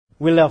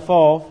we left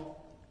off,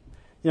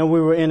 we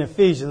were in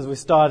Ephesians. We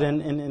started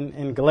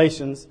in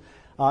Galatians,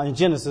 in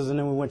Genesis, and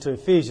then we went to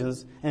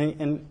Ephesians.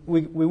 And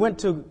we went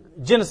to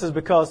Genesis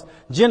because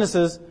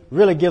Genesis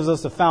really gives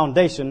us the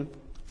foundation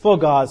for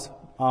God's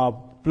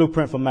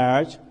blueprint for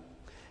marriage.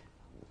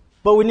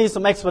 But we need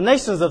some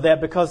explanations of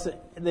that because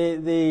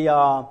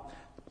the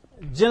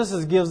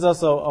Genesis gives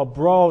us a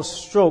broad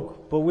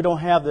stroke, but we don't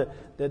have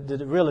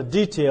the real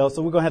details.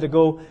 So we're going to have to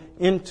go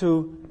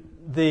into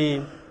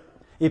the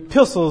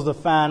epistles to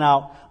find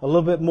out a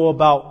little bit more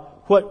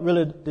about what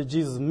really did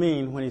Jesus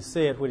mean when he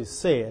said what he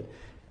said.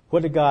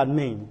 What did God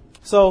mean?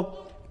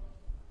 So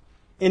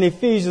in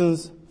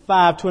Ephesians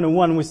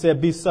 5:21, we said,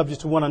 be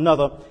subject to one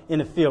another in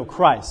the fear of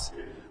Christ.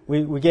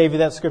 We gave you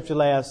that scripture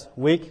last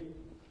week.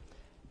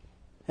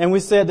 And we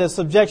said that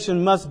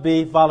subjection must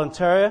be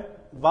voluntary,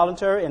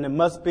 and it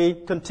must be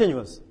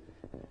continuous.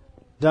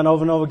 Done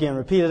over and over again,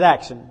 repeated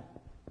action.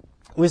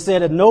 We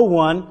said that no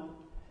one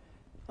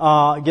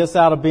gets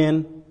out of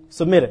being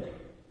submitted.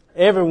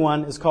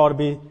 Everyone is called to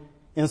be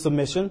in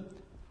submission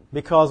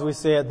because we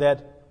said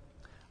that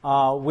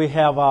we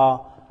have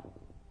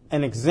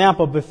an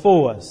example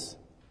before us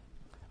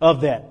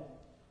of that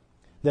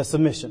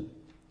submission.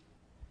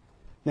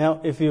 Now,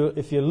 if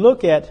you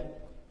look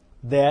at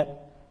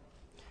that,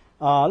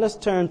 let's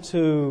turn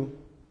to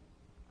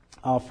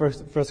 1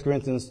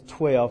 Corinthians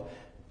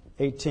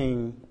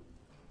 12:18.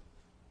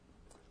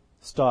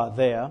 Start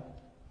there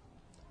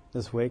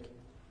this week.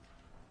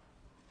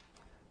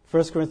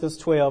 1 Corinthians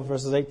 12,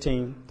 verses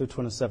 18 through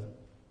 27.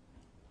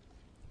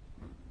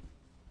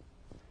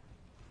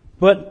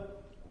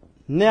 But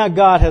now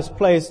God has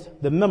placed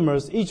the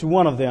members, each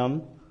one of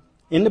them,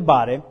 in the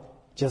body,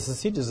 just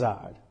as he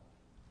desired.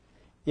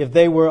 If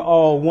they were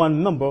all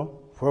one member,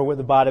 where would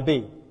the body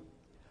be?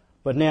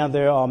 But now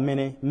there are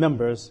many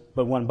members,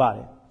 but one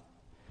body.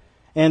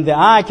 And the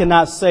eye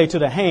cannot say to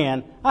the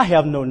hand, I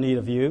have no need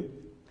of you.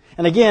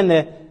 And again,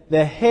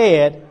 the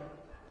head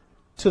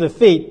to the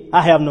feet,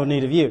 I have no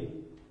need of you.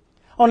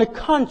 On the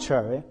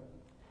contrary,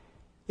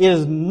 it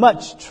is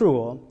much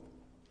truer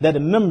that the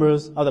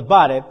members of the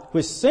body,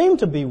 which seem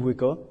to be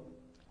weaker,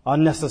 are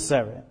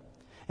necessary.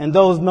 And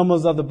those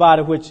members of the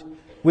body which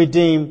we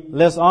deem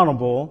less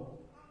honorable,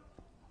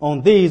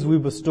 on these we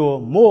bestow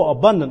more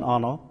abundant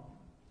honor,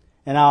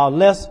 and our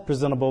less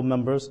presentable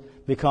members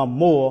become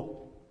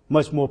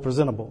much more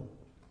presentable.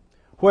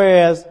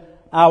 Whereas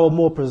our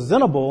more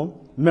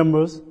presentable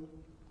members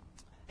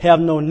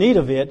have no need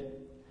of it,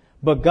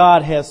 but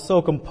God has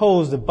so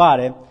composed the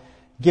body,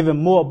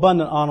 giving more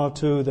abundant honor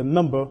to the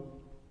member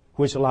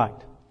which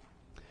lacked,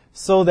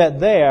 so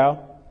that there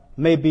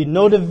may be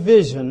no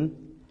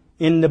division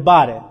in the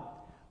body,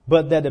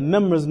 but that the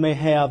members may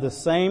have the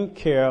same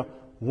care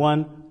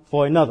one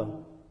for another.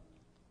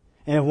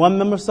 And if one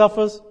member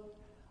suffers,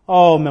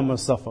 all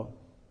members suffer.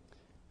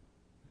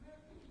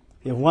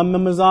 If one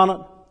member is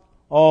honored,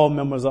 all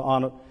members are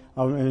honored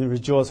and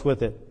rejoice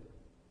with it.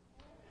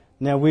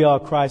 Now we are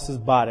Christ's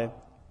body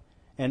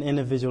and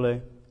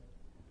individually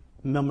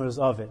members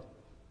of it.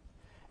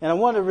 And I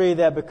want to read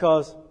that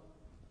because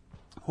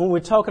when we're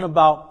talking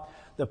about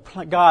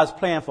God's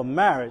plan for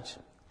marriage,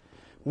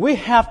 we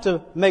have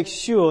to make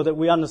sure that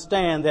we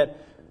understand that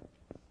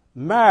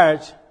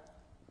marriage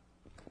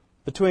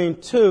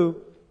between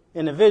two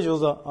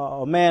individuals,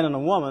 a man and a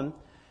woman,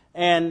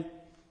 and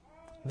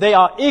they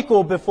are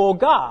equal before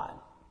God.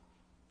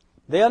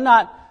 They are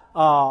not,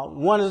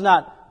 one is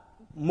not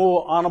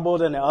more honorable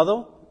than the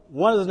other.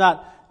 One is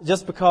not,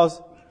 just because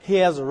he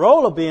has a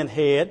role of being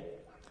head,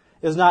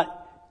 is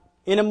not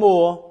any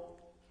more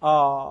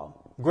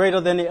greater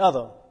than the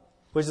other,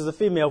 which is a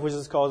female, which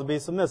is called to be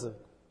submissive.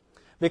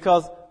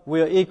 Because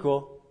we are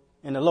equal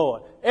in the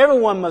Lord.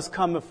 Everyone must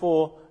come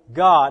before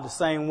God the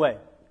same way.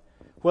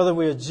 Whether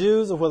we are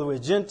Jews or whether we are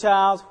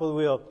Gentiles, whether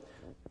we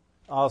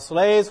are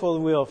slaves, whether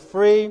we are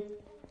free,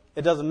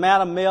 it doesn't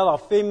matter, male or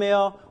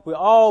female, we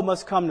all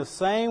must come the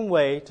same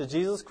way to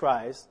Jesus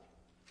Christ.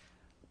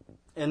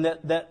 And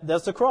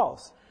that's the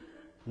cross.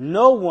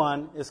 No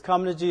one is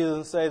coming to Jesus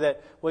and say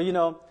that,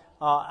 well,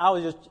 I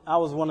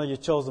was one of your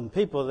chosen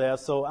people there,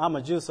 so I'm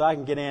a Jew, so I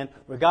can get in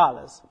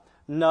regardless.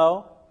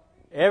 No,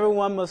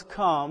 everyone must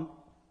come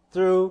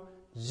through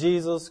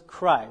Jesus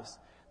Christ.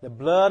 The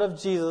blood of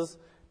Jesus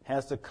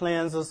has to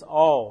cleanse us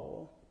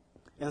all.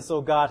 And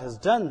so God has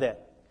done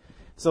that.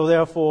 So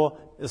therefore,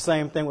 the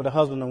same thing with the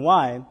husband and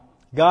wife.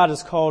 God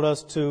has called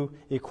us to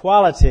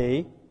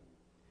equality,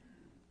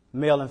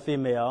 male and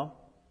female,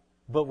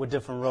 but with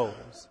different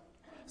roles.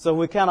 So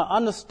we kind of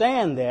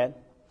understand that.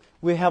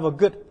 We have a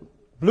good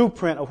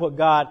blueprint of what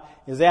God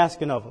is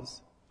asking of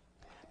us.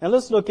 Now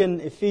let's look in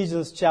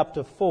Ephesians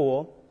chapter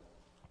 4,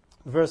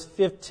 verse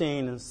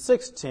 15 and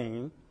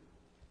 16.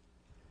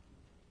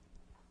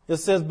 It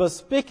says, but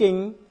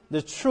speaking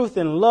the truth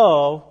in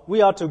love,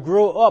 we are to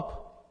grow up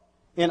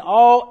in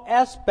all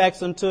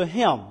aspects unto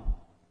him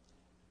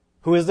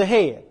who is the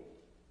head,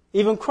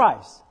 even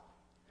Christ,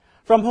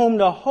 from whom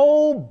the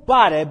whole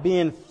body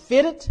being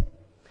fitted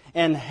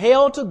and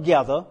held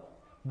together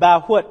by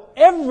what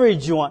every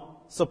joint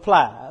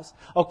supplies,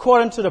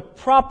 according to the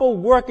proper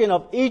working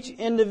of each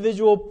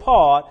individual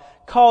part,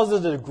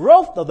 causes the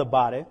growth of the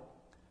body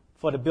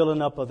for the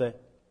building up of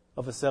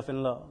itself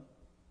in love.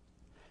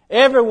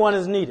 Everyone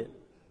is needed.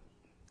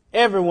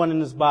 Everyone in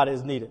this body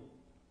is needed.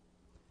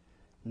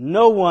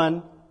 No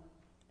one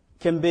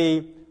can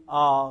be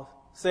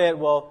said,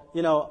 well,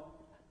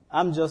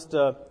 I'm just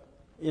a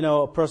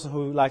person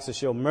who likes to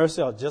show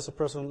mercy, or just a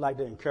person who likes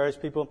to encourage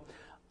people.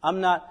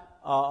 I'm not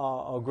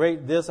a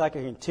great this. I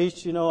can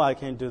teach, I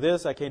can do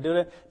this. I can't do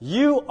that.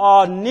 You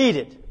are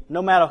needed,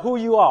 no matter who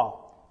you are.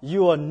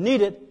 You are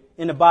needed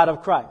in the body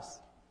of Christ.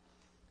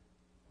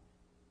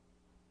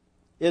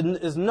 There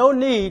is no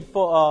need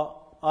for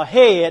a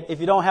head if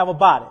you don't have a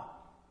body.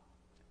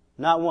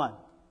 Not one.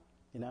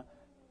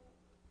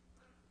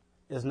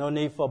 There's no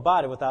need for a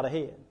body without a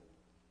head.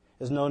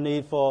 There's no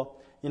need for,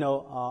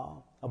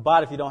 a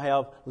body if you don't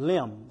have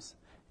limbs.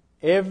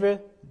 Every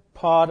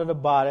part of the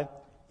body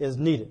is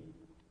needed.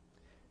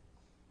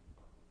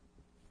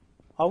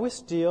 Are we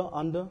still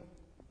under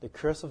the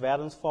curse of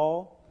Adam's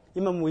fall?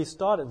 You remember we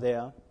started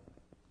there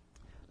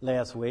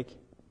last week,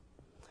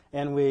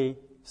 and we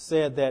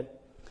said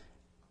that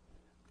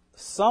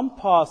some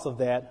parts of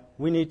that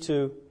we need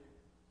to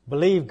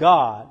believe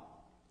God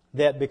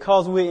that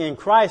because we're in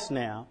Christ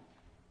now,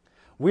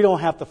 we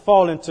don't have to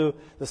fall into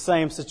the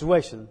same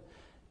situation.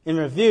 In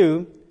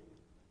review,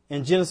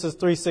 in Genesis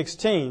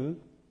 3:16,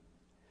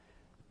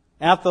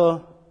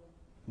 after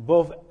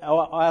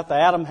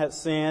Adam had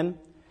sinned,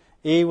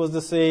 Eve was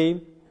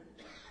deceived,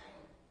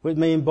 which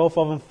means both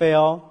of them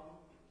fell.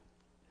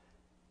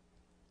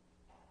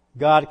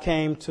 God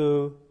came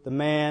to the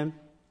man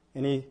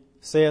and he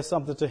said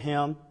something to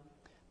him.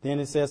 Then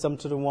he said something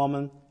to the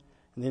woman.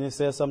 And then he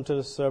said something to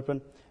the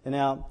serpent. And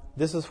now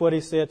this is what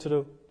he said to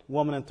the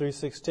woman in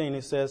 3:16.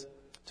 He says,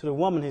 to the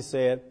woman he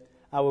said,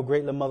 I will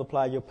greatly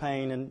multiply your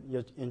pain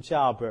in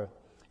childbirth.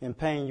 In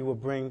pain you will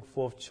bring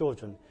forth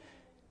children.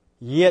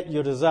 Yet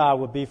your desire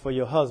will be for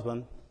your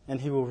husband,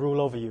 and he will rule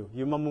over you.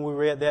 You remember we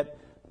read that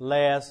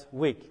last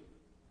week.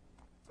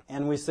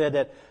 And we said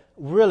that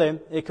really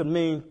it could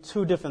mean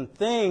two different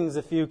things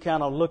if you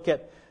kind of look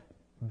at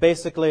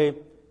basically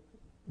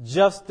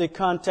just the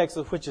context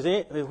of which is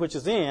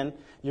in,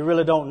 you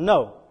really don't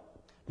know.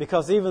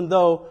 Because even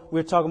though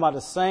we're talking about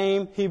the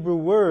same Hebrew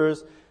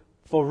words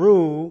for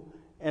rule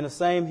and the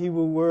same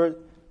Hebrew word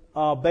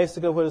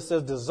basically where it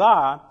says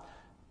desire,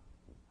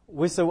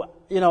 we said,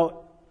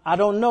 I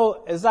don't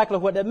know exactly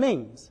what that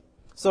means.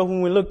 So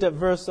when we looked at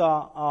verse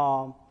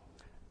 4,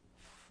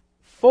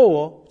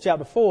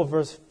 chapter 4,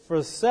 verse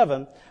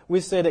 7, we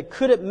said that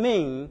could it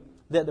mean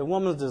that the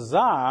woman's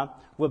desire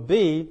would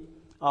be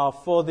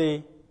for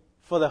the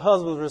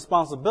husband's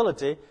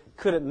responsibility?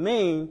 Could it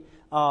mean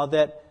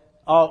that,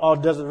 or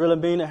does it really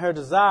mean that her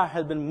desire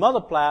has been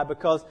multiplied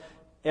because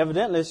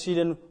evidently she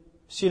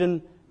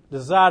didn't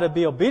desire to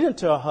be obedient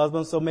to her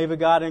husband, so maybe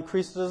God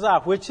increased the desire.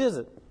 Which is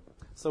it?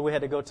 So we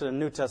had to go to the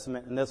New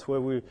Testament, and that's where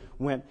we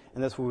went,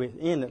 and that's where we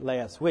ended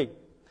last week.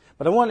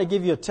 But I want to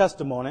give you a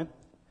testimony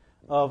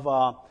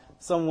of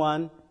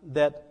someone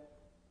that,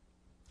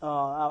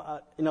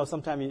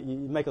 sometimes you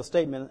make a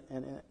statement,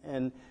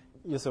 and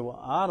you say, well,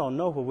 I don't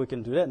know if we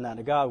can do that now.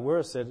 The God's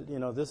word said,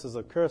 this is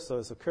a curse, so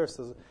it's a curse,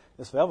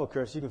 it's forever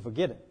curse. You can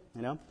forget it,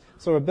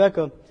 So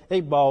Rebecca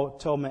 8-Ball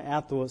told me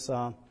afterwards,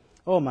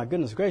 oh my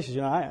goodness gracious,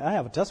 I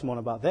have a testimony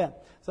about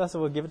that. So I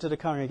said, well, give it to the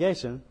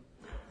congregation,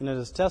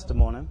 this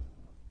testimony.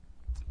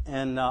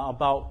 And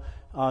about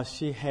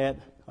she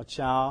had a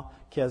child,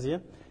 Kezia,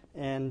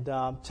 and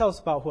tell us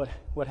about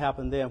what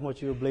happened there and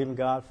what you were believing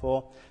God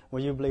for. Were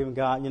you believing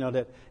God,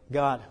 that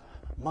God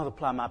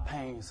multiply my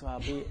pain so I'll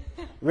be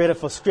ready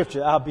for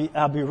Scripture. I'll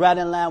be right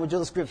in line with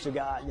your Scripture,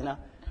 God.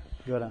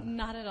 Good on.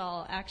 Not at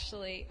all,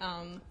 actually.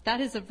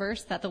 That is a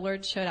verse that the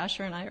Lord showed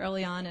Asher and I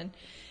early on, and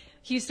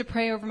he used to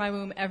pray over my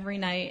womb every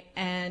night,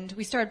 and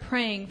we started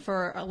praying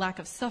for a lack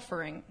of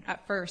suffering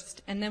at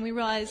first, and then we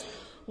realized,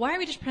 why are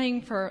we just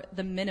praying for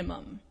the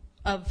minimum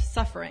of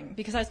suffering?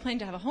 Because I was planning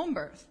to have a home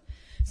birth.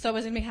 So I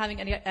wasn't going to be having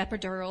any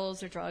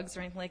epidurals or drugs or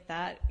anything like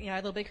that. A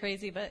little bit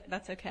crazy, but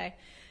that's okay.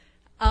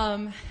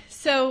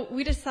 So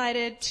we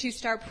decided to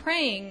start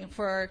praying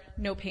for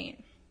no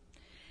pain.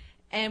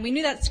 And we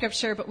knew that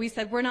scripture, but we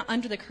said we're not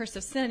under the curse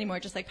of sin anymore,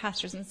 just like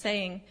Pastor's been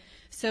saying.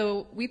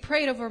 So we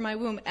prayed over my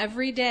womb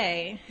every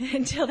day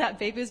until that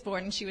baby was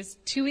born, and she was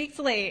 2 weeks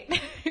late.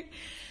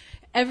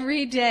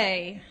 Every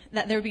day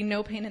that there would be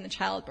no pain in the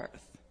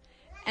childbirth.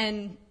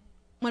 And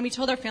when we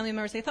told our family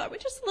members, they thought, well,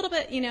 just a little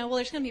bit, well,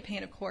 there's going to be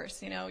pain, of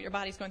course. Your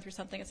body's going through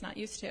something it's not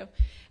used to.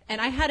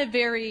 And I had a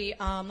very,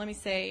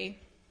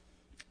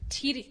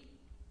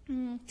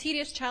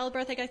 tedious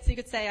childbirth, I guess you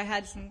could say. I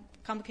had some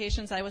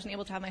complications. I wasn't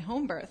able to have my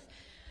home birth.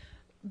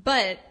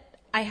 But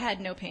I had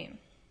no pain.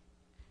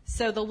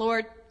 So the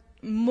Lord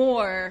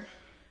more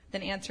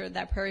than answered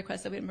that prayer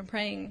request that we've been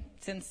praying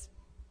since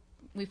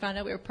we found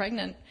out we were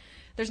pregnant.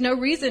 There's no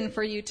reason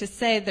for you to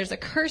say there's a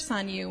curse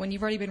on you when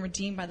you've already been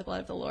redeemed by the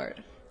blood of the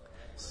Lord.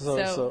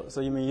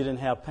 So you mean you didn't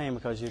have pain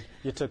because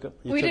you took a...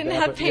 We didn't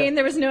have pain. Yeah.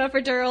 There was no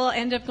epidural. I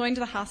ended up going to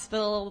the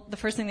hospital. The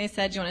first thing they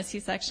said, do you want a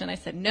C-section? I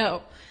said,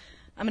 no.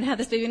 I'm going to have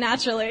this baby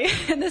naturally.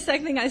 And the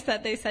second thing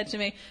they said to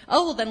me,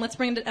 oh, well, then let's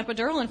bring an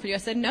epidural in for you. I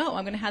said, no,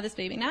 I'm going to have this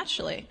baby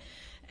naturally.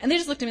 And they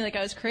just looked at me like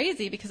I was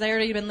crazy because I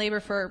already been in labor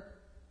for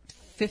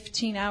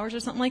 15 hours or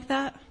something like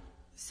that.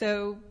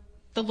 So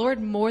the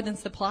Lord more than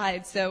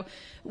supplied. So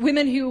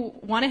women who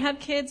want to have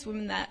kids,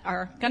 women that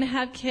are going to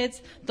have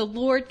kids, the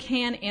Lord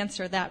can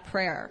answer that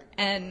prayer.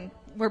 And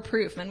we're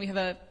proof, and we have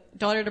a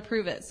daughter to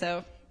prove it.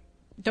 So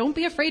don't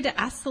be afraid to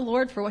ask the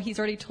Lord for what he's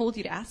already told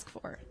you to ask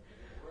for.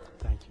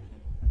 Thank you.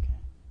 Okay.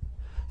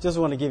 Just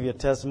want to give you a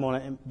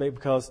testimony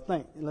because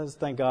let's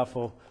thank God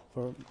for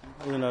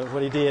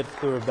what he did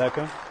through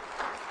Rebecca.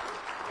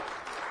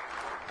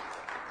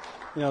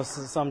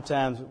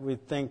 Sometimes we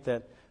think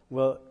that,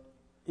 well,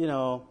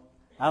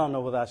 I don't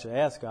know whether I should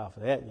ask God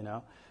for that,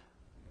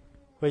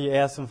 But you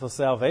ask him for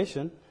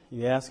salvation.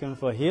 You ask him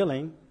for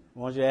healing.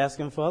 Why don't you ask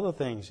him for other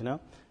things,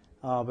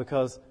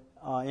 Because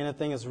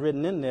anything that's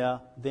written in there,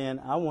 then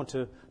I want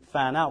to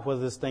find out whether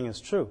this thing is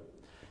true.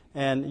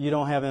 And you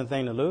don't have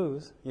anything to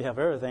lose. You have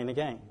everything to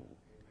gain,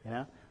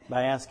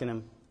 by asking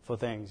him for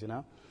things,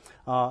 Now,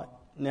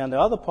 the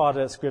other part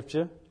of that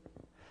scripture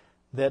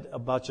that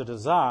about your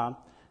desire,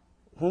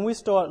 when we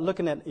start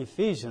looking at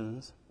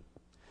Ephesians,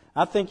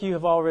 I think you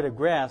have already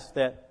grasped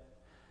that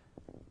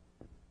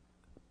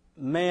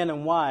man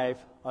and wife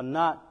are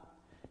not,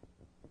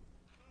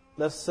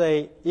 let's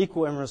say,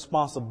 equal in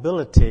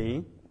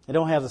responsibility. They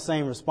don't have the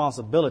same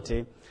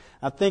responsibility.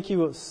 I think you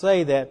would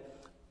say that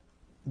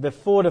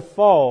before the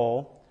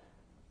fall,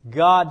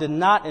 God did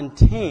not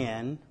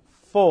intend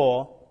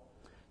for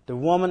the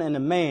woman and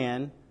the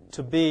man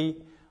to be,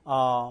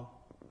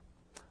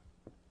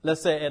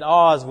 let's say, at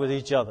odds with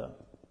each other,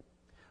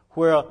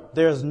 where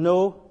there's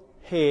no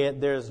head,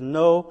 there's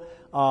no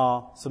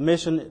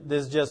submission,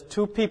 there's just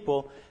two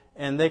people,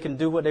 and they can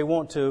do what they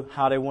want to,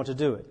 how they want to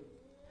do it.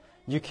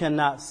 You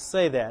cannot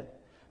say that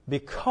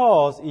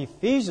because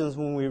Ephesians,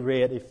 when we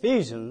read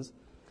Ephesians,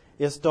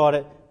 it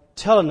started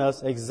telling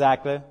us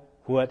exactly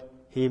what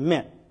he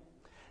meant.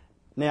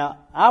 Now,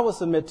 I will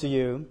submit to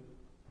you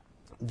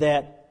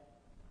that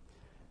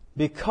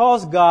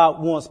because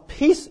God wants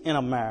peace in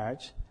a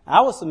marriage,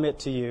 I will submit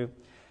to you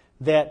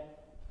that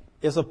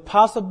it's a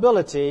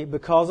possibility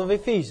because of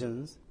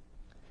Ephesians,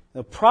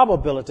 the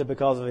probability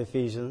because of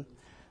Ephesians,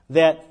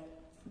 that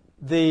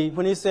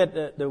when he said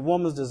that the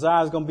woman's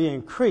desire is going to be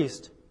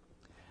increased,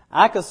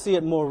 I could see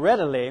it more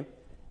readily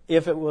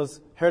if it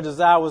was her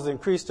desire was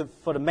increased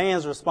for the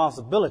man's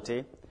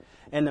responsibility,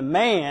 and the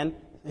man,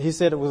 he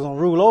said it was going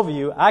to rule over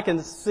you. I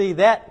can see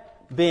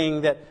that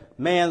being that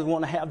man's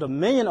want to have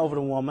dominion over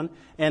the woman,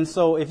 and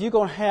so if you're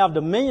going to have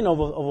dominion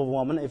over a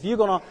woman, if you're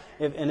going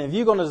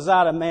to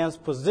desire a man's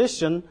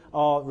position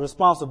or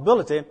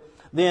responsibility,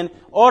 then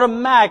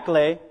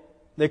automatically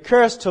the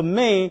curse to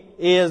me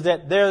is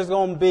that there's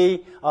going to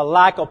be a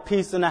lack of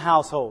peace in the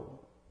household.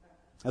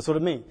 That's what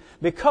it means.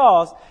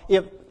 Because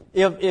if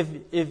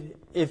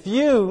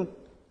you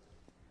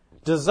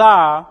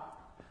desire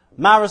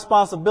my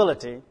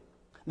responsibility,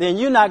 then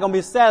you're not going to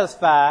be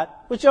satisfied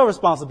with your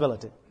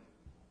responsibility.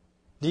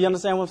 Do you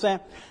understand what I'm saying?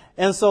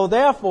 And so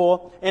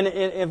therefore, and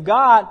if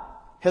God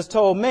has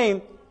told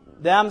me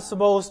that I'm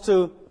supposed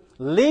to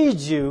lead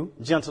you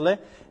gently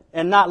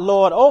and not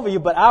lord over you,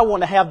 but I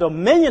want to have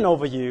dominion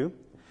over you,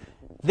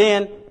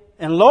 then,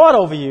 and lord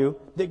over you,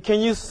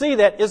 can you see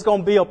that it's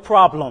going to be a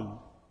problem?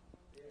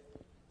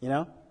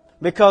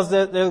 Because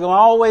there's going to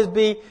always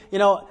be,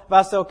 if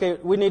I say, okay,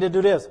 we need to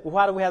do this. Well,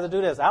 why do we have to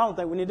do this? I don't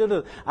think we need to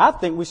do this. I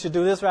think we should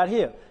do this right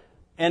here.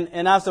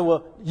 And I said,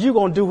 well, you're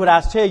going to do what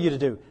I tell you to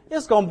do.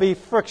 It's going to be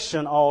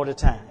friction all the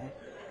time.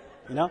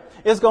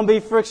 It's going to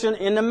be friction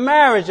in the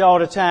marriage all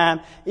the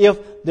time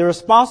if the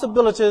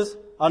responsibilities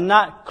are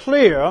not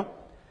clear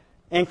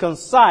and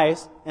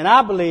concise. And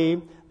I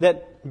believe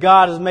that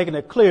God is making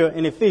it clear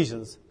in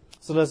Ephesians.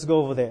 So let's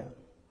go over there.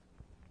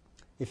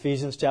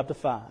 Ephesians chapter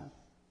 5,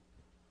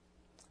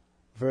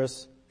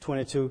 verse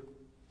 22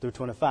 through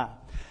 25.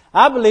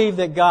 I believe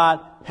that God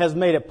has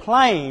made it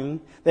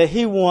plain that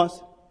he wants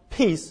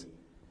peace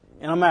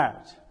in a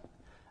marriage.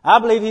 I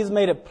believe he's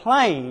made it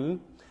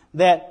plain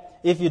that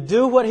if you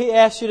do what he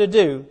asks you to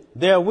do,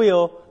 there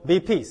will be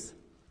peace.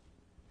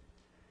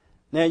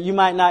 Now, you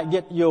might not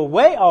get your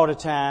way all the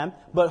time,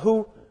 but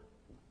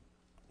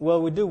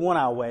we do want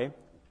our way,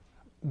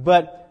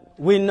 but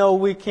we know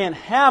we can't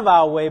have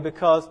our way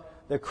because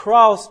the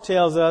cross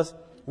tells us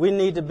we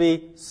need to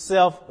be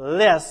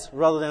selfless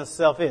rather than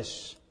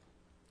selfish.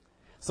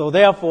 So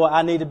therefore,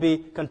 I need to be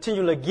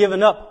continually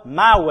giving up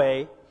my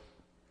way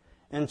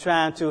and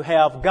trying to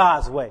have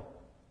God's way.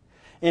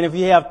 And if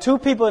you have two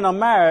people in a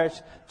marriage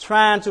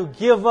trying to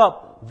give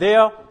up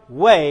their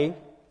way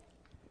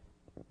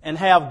and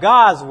have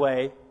God's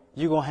way,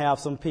 you're going to have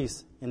some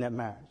peace in that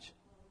marriage.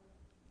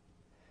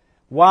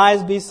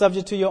 Wives, be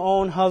subject to your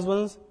own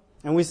husbands.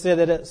 And we said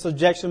that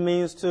subjection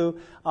means to,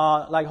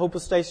 like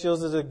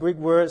hypostasios is a Greek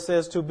word,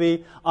 says to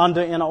be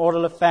under in an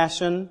orderly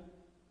fashion.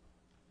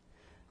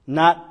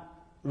 not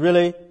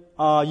really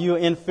you're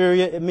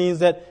inferior. It means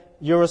that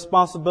your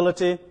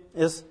responsibility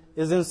is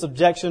in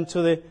subjection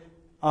to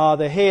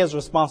the head's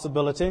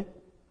responsibility.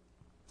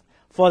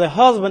 For the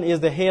husband is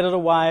the head of the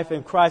wife,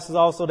 and Christ is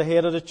also the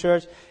head of the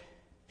church,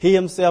 he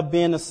himself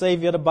being the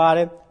Savior of the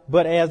body.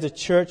 But as the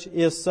church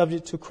is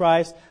subject to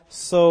Christ,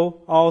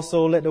 so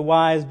also let the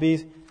wives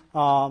be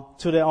to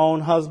their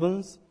own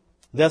husbands.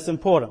 That's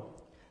important.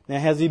 Now,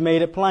 has he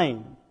made it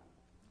plain,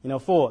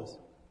 for us?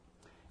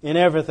 In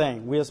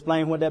everything. We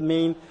explain what that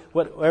means,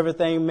 what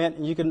everything meant.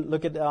 You can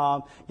look at,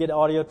 get the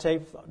audio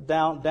tape,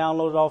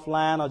 download it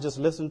offline, or just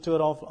listen to it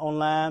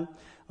online.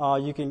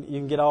 You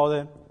can get all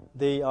the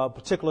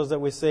particulars that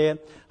we said.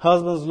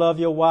 Husbands, love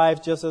your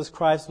wife just as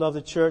Christ loved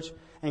the church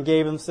and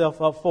gave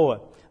himself up for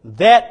it.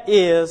 That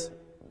is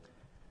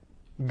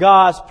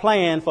God's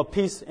plan for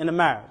peace in a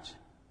marriage.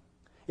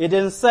 It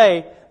didn't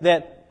say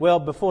that,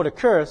 before the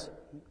curse,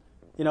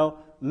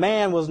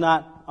 man was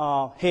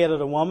not head of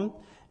the woman,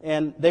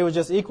 and they were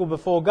just equal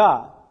before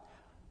God.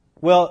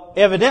 Well,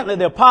 evidently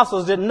the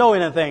apostles didn't know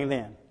anything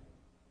then.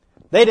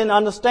 They didn't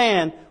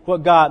understand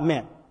what God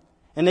meant.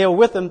 And they were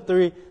with him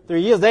 3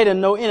 years. They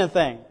didn't know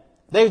anything.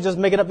 They were just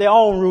making up their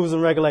own rules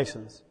and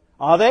regulations.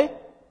 Are they?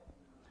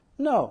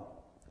 No.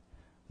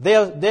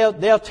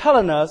 They're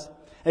telling us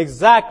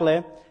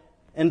exactly,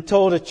 and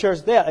told the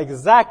church there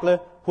exactly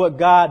what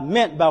God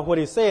meant by what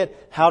he said,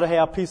 how to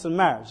have peace in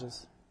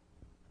marriages.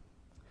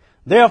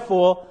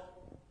 Therefore,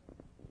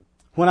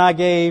 when I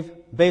gave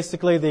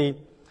basically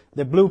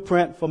the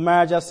blueprint for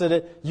marriage, I said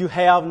that you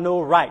have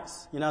no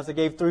rights. I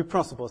gave 3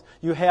 principles.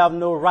 You have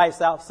no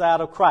rights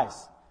outside of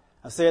Christ.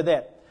 I said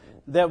that.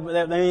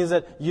 That means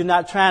that you're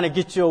not trying to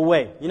get your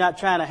way. You're not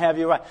trying to have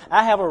your right.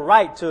 I have a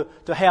right to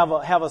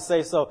have a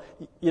say so.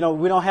 We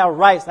don't have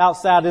rights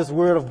outside this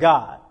word of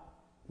God.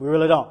 We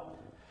really don't.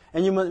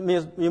 And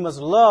you must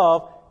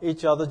love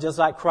each other just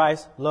like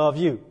Christ loved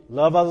you.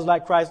 Love others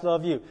like Christ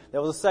loved you.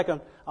 That was the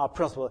second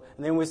principle.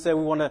 And then we said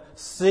we want to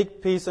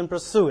seek peace and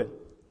pursue it.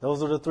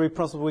 Those are the 3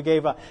 principles we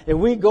gave out. If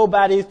we go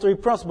by these 3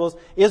 principles,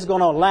 it's going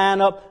to line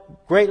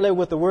up greatly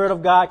with the Word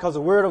of God, because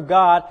the Word of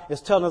God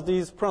is telling us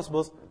these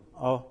principles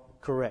are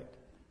correct.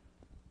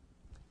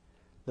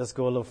 Let's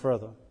go a little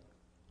further.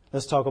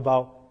 Let's talk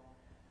about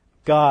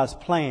God's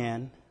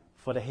plan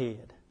for the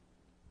head.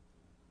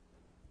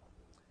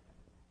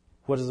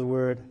 What is the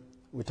word?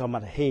 We're talking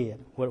about the head.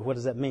 What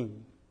does that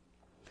mean?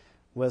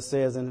 Well, it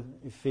says in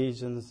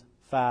Ephesians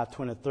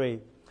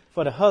 5:23,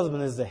 for the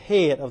husband is the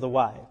head of the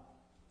wife,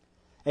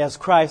 as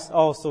Christ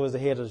also is the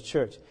head of the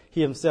church,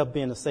 he himself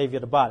being the Savior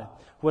of the body.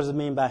 What does it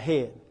mean by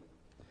head?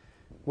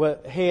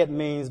 Well, head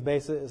means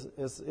basically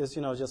is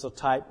just a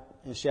type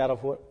and shadow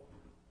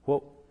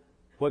of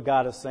what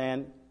God is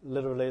saying.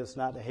 Literally, it's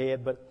not the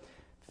head, but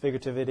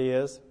figurative it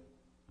is.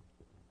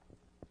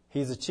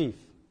 He's the chief.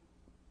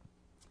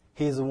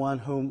 He's the one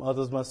whom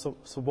others must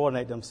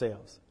subordinate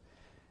themselves.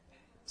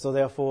 So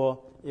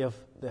therefore, if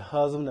the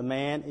husband, the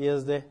man,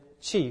 is the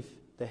chief,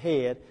 the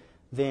head,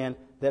 then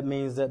that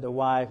means that the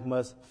wife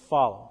must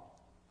follow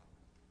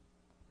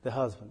the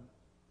husband.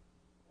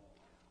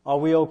 Are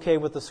we okay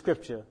with the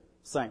scripture,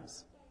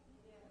 saints?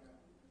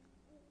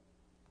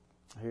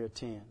 I hear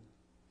 10.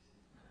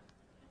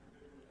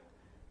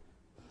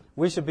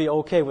 We should be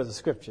okay with the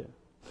scripture.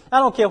 I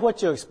don't care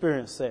what your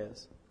experience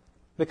says.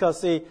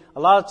 Because, see, a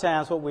lot of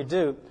times what we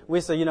do,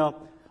 we say,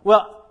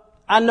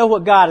 I know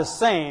what God is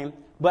saying,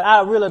 but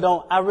I really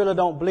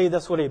don't believe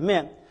that's what he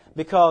meant,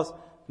 because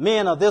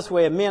men are this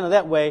way and men are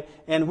that way,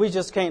 and we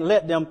just can't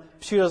let them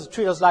treat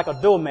us like a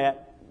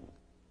doormat.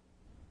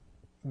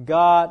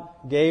 God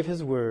gave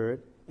his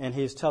word, and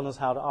he's telling us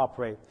how to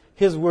operate.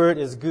 His word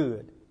is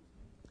good.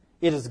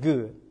 It is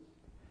good.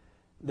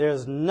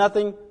 There's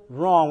nothing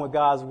wrong with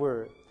God's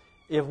word.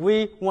 If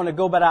we want to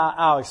go by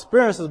our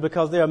experiences,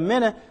 because there are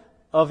many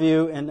of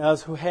you and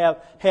us who have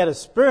had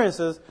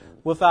experiences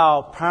with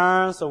our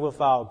parents or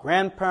with our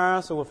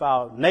grandparents or with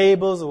our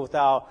neighbors or with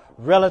our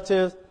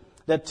relatives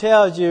that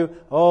tells you,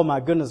 oh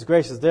my goodness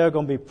gracious, there are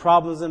going to be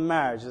problems in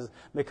marriages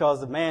because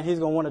the man, he's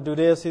going to want to do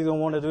this, he's going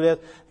to want to do this.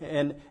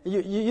 And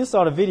you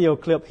saw the video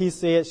clip, he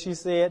said, she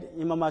said, you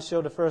remember I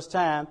showed the first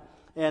time,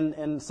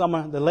 and some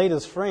of the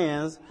latest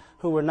friends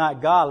who were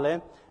not godly,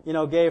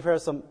 gave her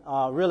some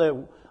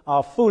really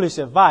foolish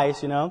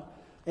advice,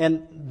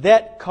 and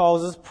that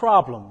causes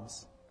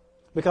problems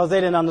because they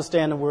didn't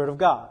understand the Word of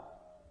God.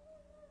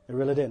 They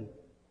really didn't.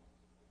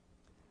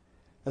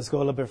 Let's go a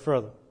little bit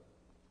further.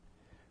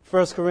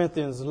 1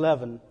 Corinthians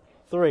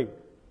 11:3.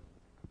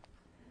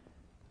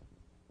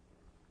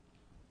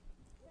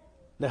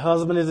 The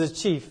husband is the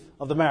chief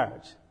of the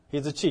marriage.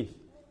 He's the chief.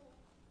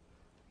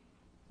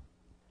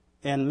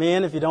 And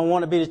men, if you don't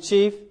want to be the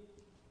chief,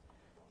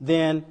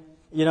 then,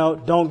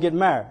 don't get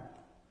married.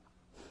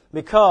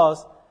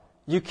 Because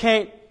you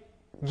can't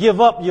give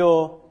up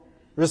your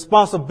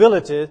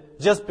responsibility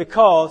just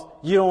because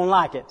you don't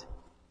like it.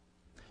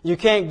 You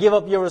can't give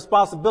up your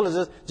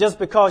responsibilities just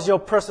because your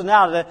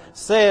personality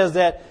says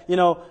that,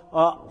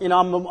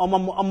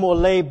 I'm more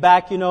laid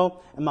back, and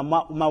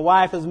my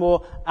wife is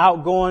more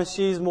outgoing.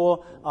 She's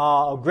more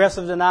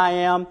aggressive than I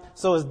am.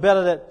 So it's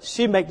better that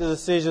she make the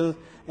decisions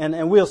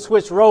and we'll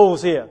switch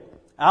roles here.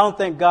 I don't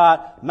think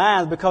God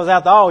minds, because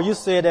after all, you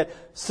said that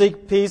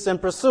seek peace and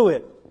pursue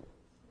it.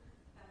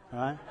 All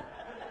right?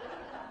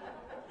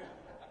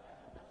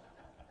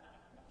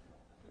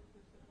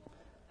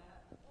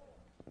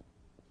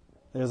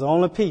 There's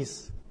only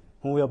peace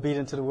when we are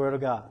obedient to the Word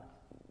of God.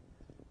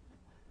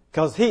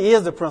 Because He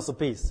is the Prince of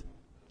Peace.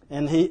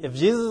 And if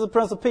Jesus is the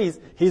Prince of Peace,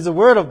 He's the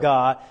Word of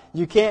God.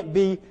 You can't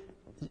be,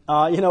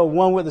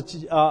 one with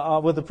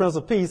the Prince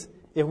of Peace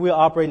if we're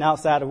operating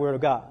outside the Word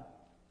of God.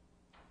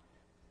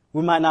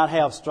 We might not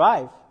have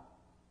strife,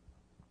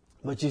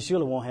 but you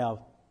surely won't have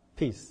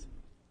peace.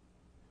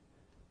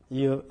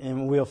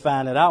 And we'll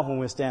find it out when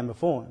we stand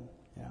before Him.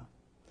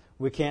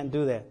 We can't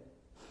do that.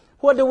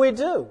 What do we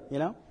do?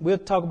 We'll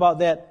talk about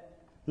that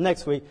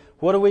next week.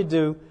 What do we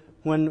do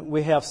when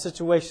we have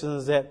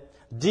situations that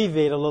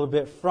deviate a little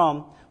bit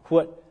from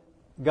what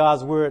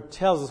God's Word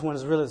tells us, when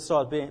it really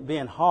starts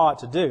being hard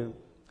to do?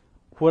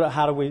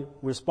 How do we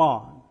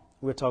respond?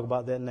 We'll talk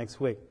about that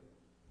next week.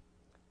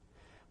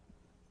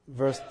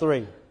 Verse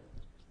 3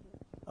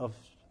 of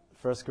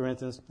 1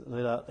 Corinthians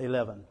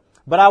 11.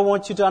 But I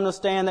want you to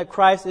understand that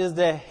Christ is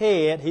the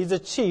head. He's the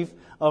chief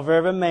of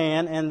every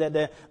man, and that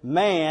the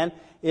man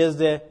is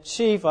the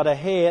chief or the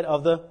head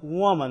of the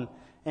woman.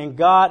 And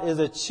God is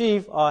the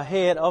chief or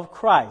head of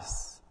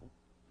Christ.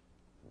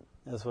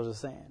 That's what it's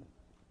saying.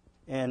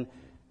 And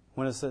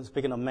when it's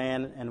speaking of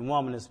man and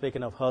woman, it's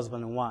speaking of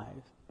husband and wife.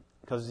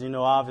 Because,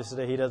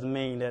 obviously He doesn't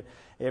mean that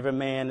every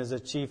man is the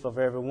chief of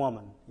every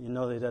woman. He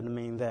doesn't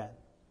mean that.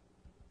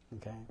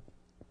 Okay?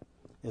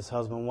 It's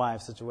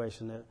husband-wife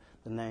situation that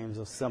the names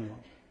are similar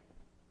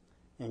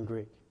in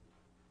Greek.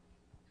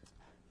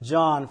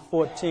 John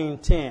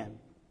 14:10.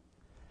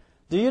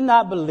 Do you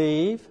not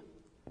believe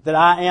that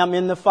I am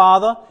in the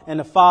Father and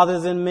the Father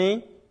is in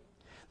me?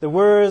 The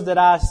words that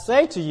I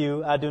say to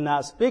you, I do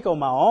not speak on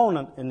my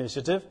own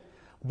initiative,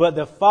 but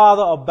the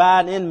Father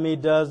abiding in me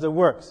does the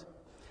works.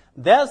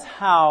 That's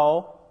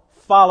how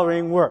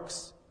following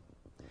works.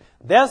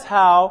 That's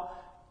how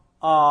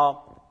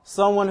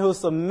someone who's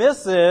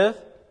submissive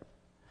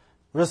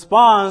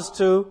responds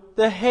to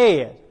the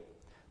head.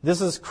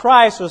 This is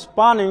Christ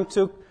responding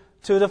to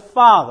the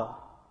Father.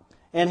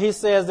 And He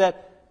says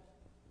that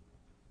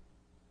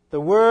the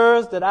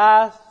words that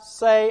I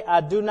say, I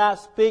do not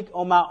speak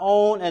on my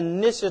own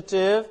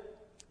initiative,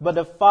 but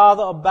the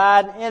Father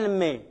abiding in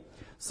me.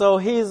 So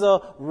He's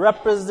a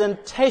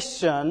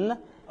representation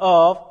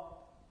of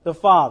the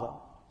Father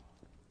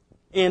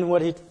in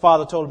what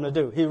Father told Him to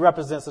do. He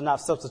represents and not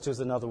substitutes,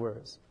 in other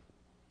words.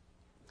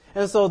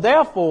 And so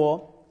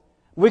therefore,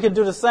 we can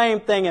do the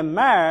same thing in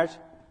marriage.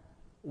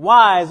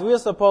 Wives, we're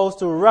supposed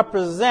to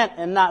represent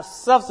and not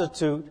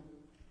substitute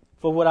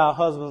for what our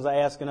husbands are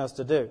asking us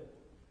to do.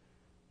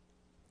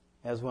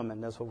 As women,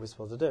 that's what we're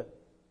supposed to do.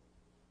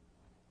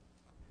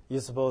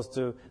 You're supposed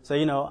to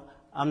say,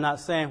 I'm not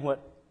saying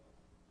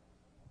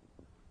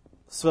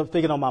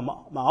speaking on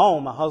my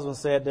own. My husband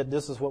said that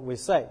this is what we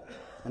say,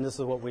 and this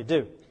is what we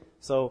do.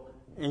 So,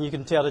 and you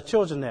can tell the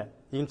children that.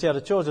 You can tell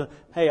the children,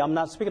 hey, I'm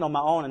not speaking on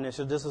my own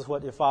initiative. This is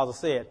what your father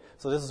said.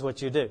 So this is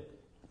what you do.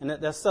 And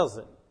that settles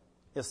it.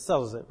 It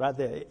settles it right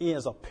there. It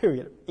ends a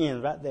period.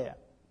 Ends right there.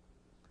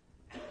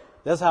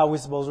 That's how we're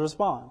supposed to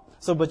respond.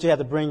 But you have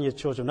to bring your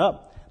children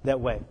up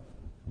that way.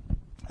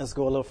 Let's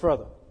go a little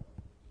further.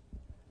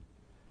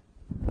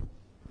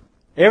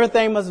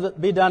 Everything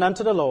must be done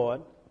unto the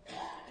Lord.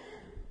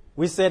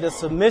 We said that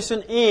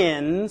submission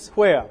ends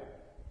where?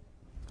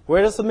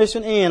 Where does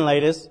submission end,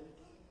 ladies?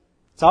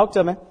 Talk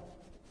to me.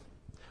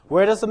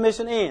 Where does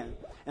submission end?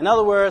 In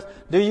other words,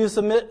 do you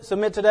submit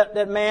to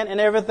that man in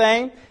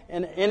everything?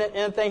 And in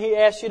anything he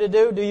asks you to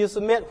do, do you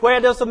submit? Where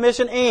does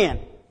submission end?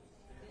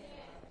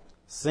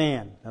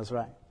 Sin. That's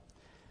right.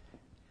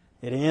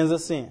 It ends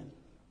at sin.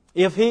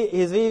 If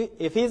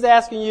he's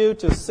asking you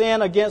to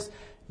sin against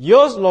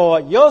your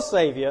Lord, your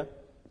Savior,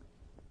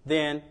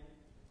 then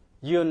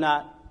you're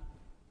not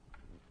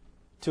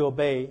to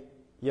obey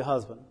your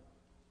husband.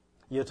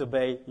 You're to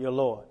obey your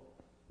Lord.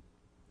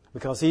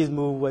 Because He's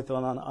moved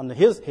under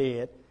His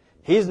head.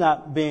 He's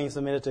not being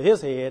submitted to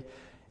His head.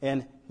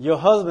 And your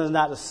husband is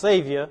not the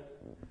Savior,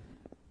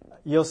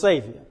 your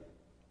Savior.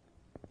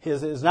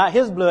 It's not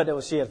His blood that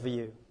was shed for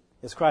you.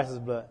 It's Christ's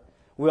blood.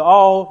 We're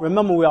all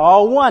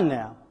one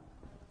now.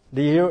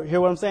 Do you hear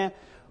what I'm saying?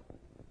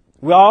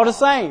 We're all the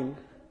same.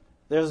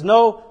 There's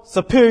no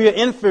superior,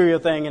 inferior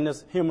thing in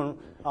this human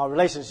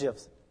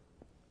relationships.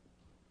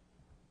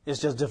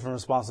 It's just different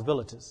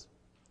responsibilities.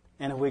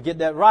 And if we get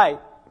that right,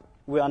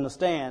 we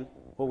understand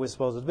what we're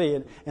supposed to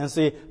be. And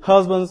see,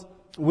 husbands,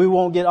 we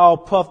won't get all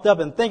puffed up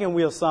and thinking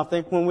we're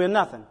something when we're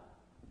nothing.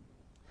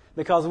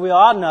 Because we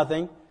are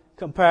nothing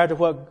compared to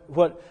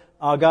what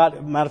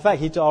God, matter of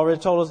fact, He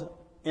already told us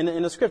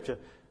in the Scripture.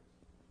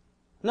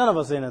 None of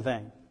us are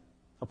anything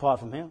apart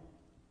from Him.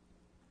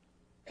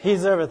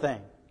 He's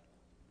everything.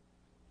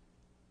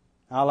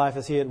 Our life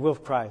is hid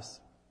with Christ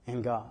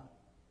in God.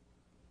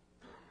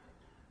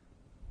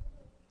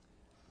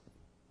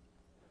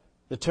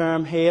 The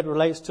term head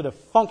relates to the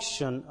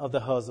function of the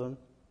husband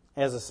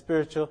as a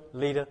spiritual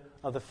leader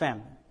of the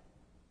family.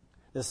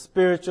 The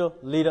spiritual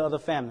leader of the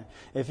family.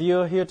 If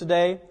you're here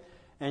today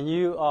and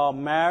you are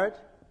married,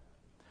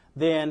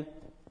 and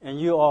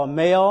you are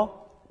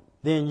male,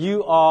 then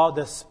you are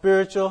the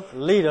spiritual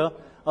leader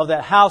of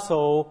that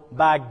household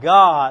by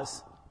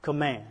God's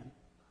command.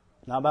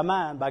 Not by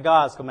mine, by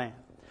God's command.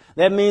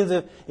 That means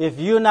if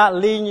you're not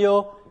leading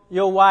your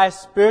wife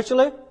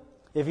spiritually,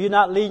 if you're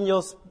not leading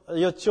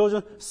your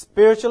children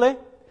spiritually,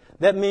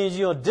 that means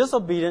you're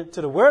disobedient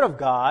to the Word of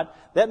God.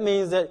 That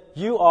means that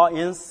you are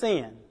in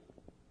sin.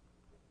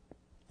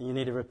 And you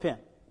need to repent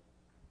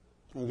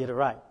and get it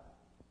right.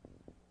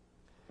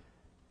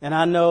 And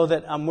I know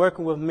that I'm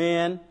working with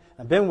men.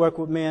 I've been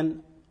working with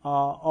men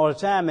all the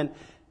time.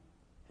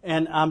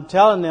 And I'm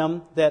telling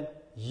them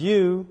that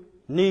you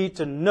need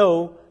to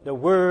know the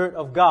Word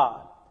of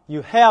God.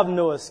 You have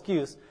no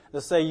excuse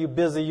to say you're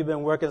busy, you've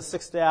been working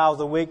 60 hours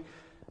a week.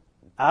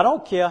 I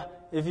don't care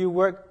if you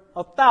work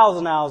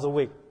 1,000 hours a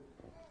week.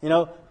 You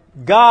know,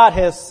 God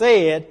has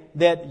said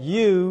that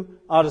you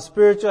are the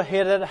spiritual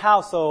head of the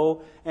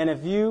household, and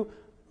if you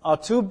are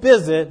too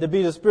busy to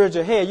be the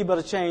spiritual head, you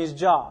better change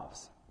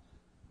jobs.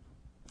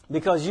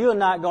 Because you're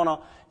not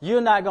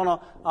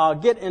gonna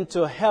get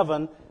into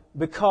heaven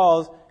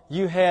because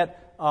you had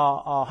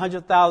a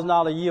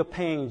 $100,000 a year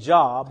paying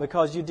job,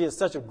 because you did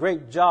such a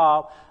great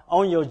job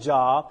on your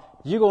job.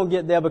 You're going to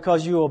get there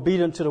because you're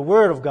obedient to the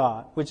Word of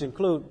God, which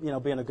include,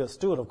 being a good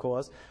steward, of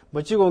course.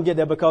 But you're going to get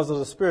there because of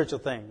the spiritual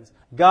things.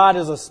 God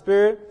is a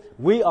spirit.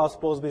 We are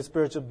supposed to be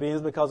spiritual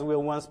beings because we're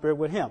one spirit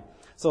with Him.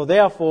 So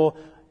therefore,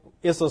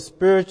 it's a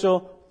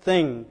spiritual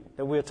thing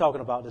that we're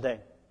talking about today.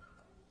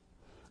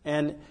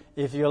 And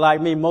if you're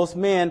like me, most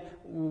men,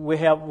 we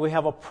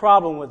have a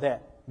problem with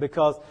that.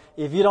 Because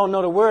if you don't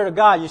know the Word of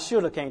God, you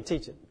surely can't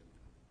teach it.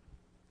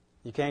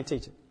 You can't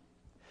teach it.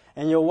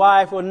 And your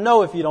wife will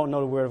know if you don't know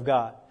the Word of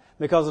God.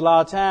 Because a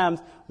lot of times,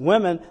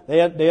 women,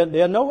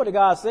 they'll know what the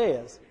God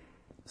says.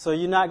 So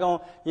you're not going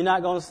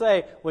to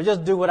say, well,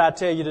 just do what I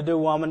tell you to do,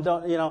 woman.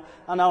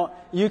 I know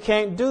you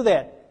can't do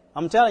that.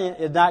 I'm telling you,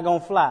 it's not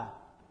going to fly.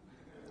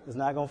 It's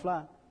not going to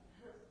fly.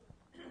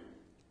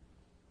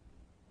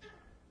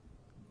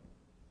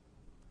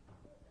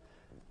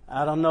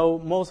 I don't know,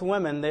 most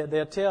women,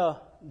 they'll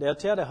tell their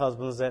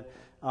husbands that,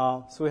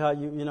 sweetheart,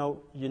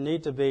 you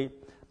need to be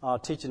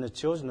teaching the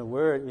children the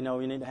Word.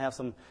 You need to have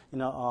some,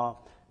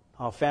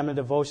 family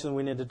devotion.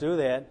 We need to do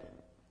that.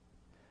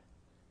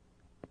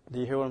 Do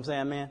you hear what I'm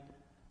saying, man?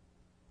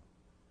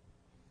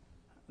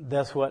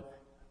 That's what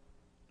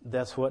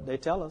they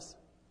tell us.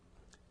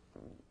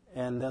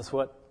 And that's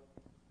what,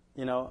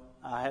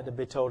 I had to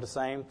be told the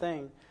same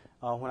thing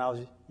when I was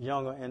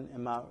younger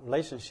in my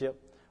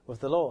relationship with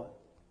the Lord.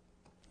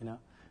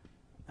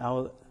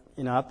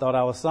 I thought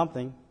I was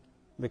something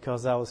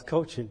because I was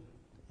coaching,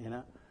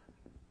 and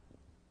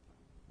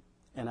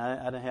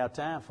I didn't have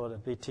time to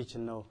be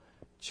teaching no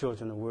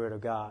children the Word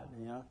of God.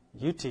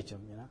 You teach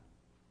them,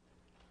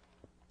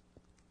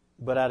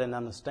 But I didn't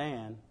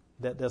understand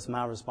that that's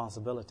my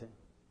responsibility.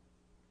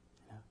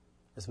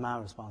 It's my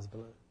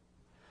responsibility.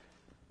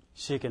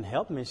 She can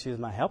help me. She's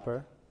my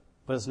helper.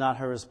 But it's not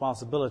her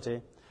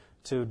responsibility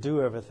to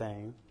do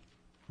everything,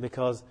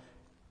 because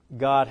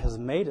God has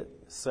made it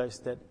such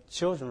that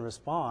children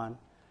respond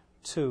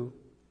to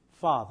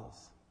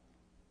fathers.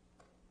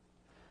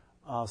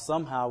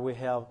 Somehow we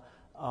have,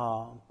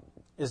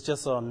 it's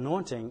just an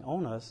anointing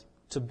on us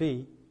to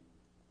be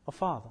a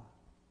father.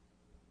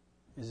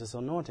 It's just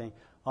an anointing,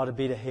 or to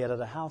be the head of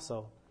the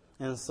household.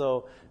 And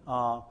so,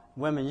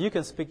 women, you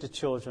can speak to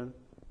children,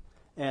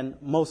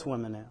 and most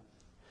women now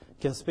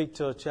can speak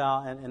to a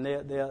child, and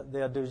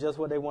they'll do just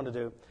what they want to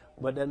do.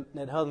 But then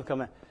that husband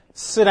come in,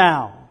 sit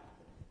down.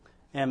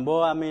 And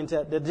boy,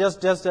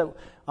 just that,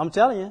 I'm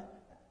telling you,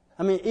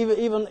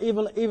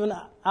 even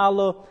our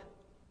little,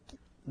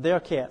 their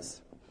cats,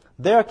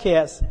 they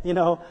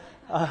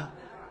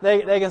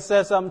can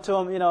say something to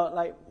them,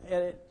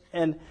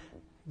 and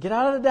get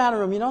out of the dining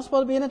room. You're not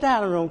supposed to be in the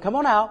dining room. Come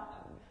on out.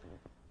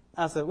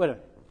 I said, wait a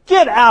minute,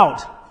 get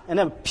out. And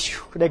then,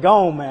 they're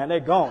gone, man. They're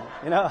gone.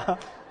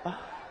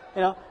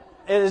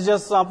 It's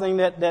just something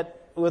that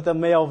with a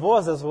male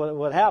voice, that's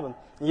what happened.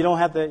 You don't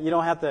have to,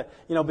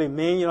 be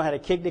mean. You don't have to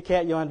kick the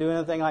cat. You don't have to do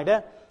anything like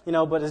that.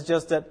 But it's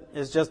just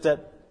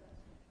that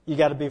you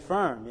got to be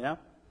firm, And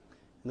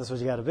that's what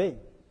you got to be.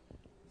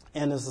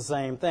 And it's the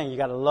same thing. You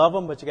got to love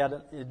them, but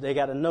they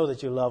got to know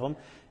that you love them,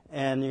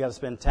 and you got to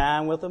spend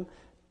time with them.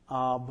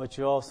 But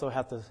you also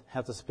have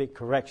to speak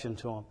correction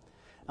to them.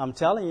 I'm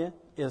telling you,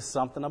 it's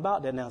something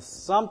about that. Now,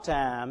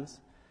 sometimes,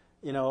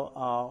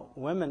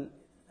 women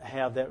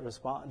have that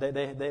response.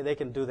 They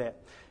can do that.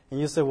 And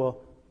you say,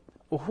 well,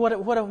 what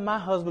if my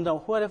husband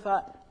don't? What if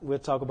I? We'll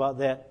talk about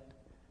that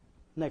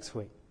next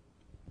week.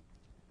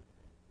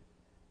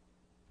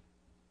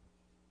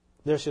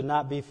 There should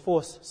not be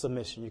forced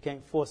submission. You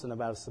can't force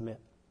anybody to submit.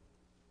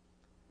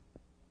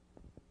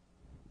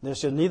 There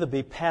should neither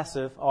be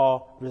passive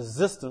or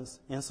resistance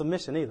in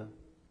submission either.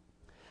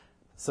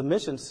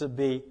 Submission should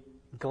be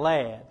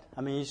glad.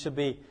 I mean, it should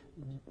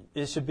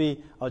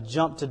be a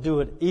jump to do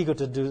it, eager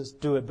to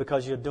do it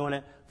because you're doing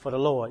it for the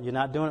Lord. You're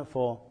not doing it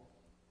for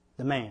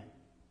the man.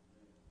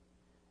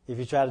 If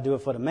you try to do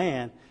it for the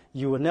man,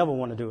 you will never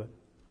want to do it.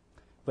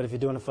 But if you're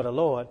doing it for the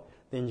Lord,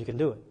 then you can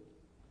do it.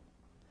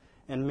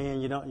 And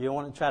men, you don't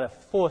want to try to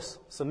force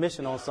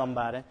submission on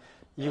somebody.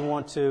 You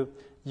want the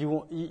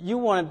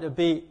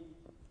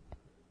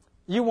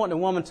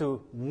woman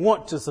to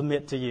want to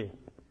submit to you.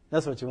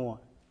 That's what you want.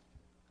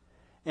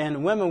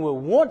 And women will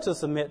want to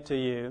submit to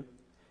you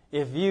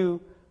if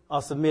you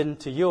are submitting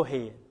to your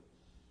head.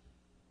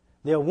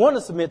 They'll want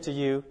to submit to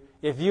you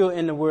if you're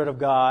in the Word of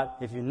God,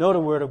 if you know the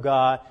Word of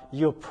God,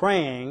 you're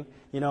praying,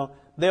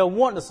 they'll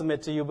want to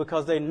submit to you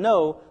because they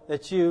know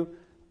that you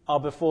are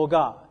before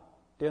God.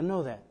 They'll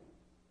know that.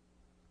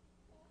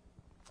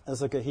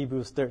 Let's look at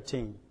Hebrews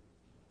 13,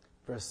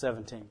 verse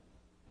 17.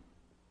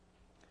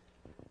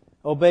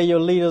 Obey your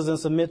leaders and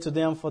submit to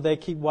them, for they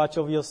keep watch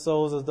over your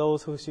souls as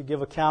those who should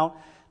give account.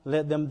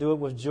 Let them do it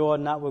with joy,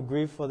 not with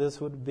grief, for this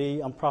would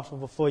be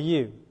unprofitable for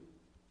you.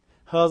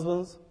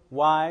 Husbands,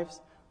 wives,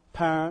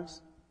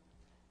 parents,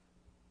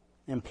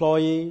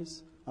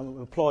 employers,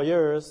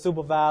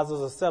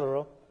 supervisors,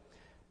 etc.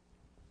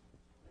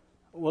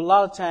 Well, a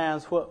lot of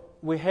times,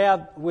 we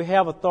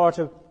have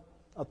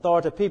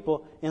authority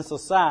people in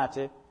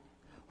society.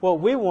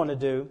 What we want to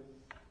do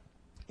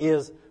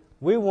is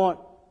we want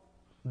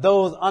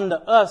those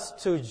under us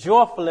to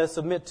joyfully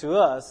submit to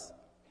us,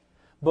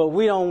 but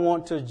we don't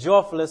want to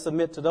joyfully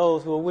submit to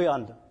those who we're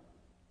under.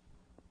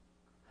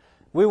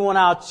 We want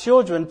our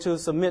children to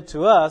submit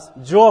to us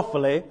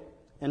joyfully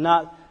and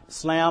not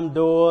slam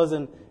doors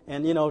and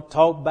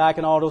talk back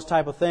and all those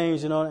type of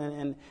things,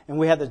 and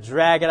we have to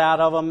drag it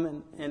out of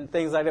them and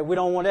things like that. We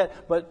don't want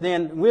that. But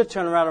then we'll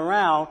turn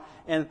around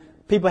and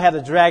people have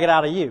to drag it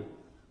out of you.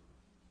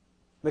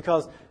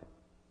 Because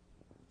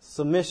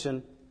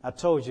submission, I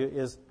told you,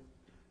 is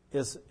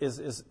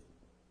a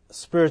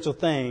spiritual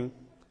thing.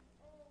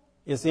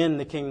 It's in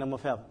the kingdom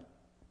of heaven.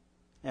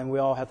 And we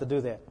all have to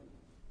do that.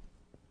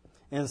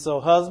 And so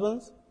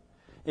husbands,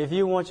 if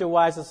you want your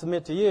wives to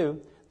submit to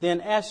you,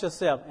 then ask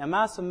yourself, am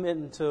I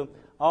submitting to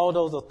all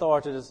those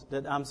authorities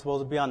that I'm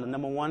supposed to be under?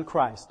 Number one,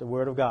 Christ, the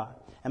Word of God.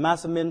 Am I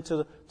submitting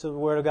to the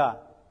Word of God?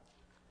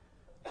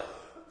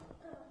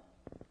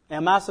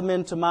 Am I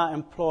submitting to my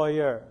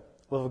employer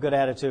with a good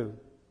attitude?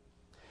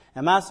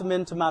 Am I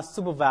submitting to my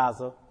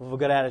supervisor with a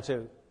good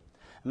attitude?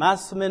 Am I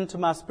submitting to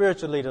my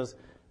spiritual leaders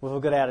with a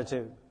good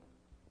attitude?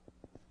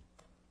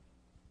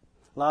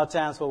 A lot of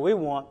times what we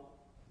want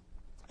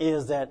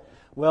is that,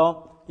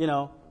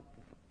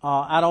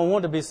 I don't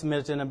want to be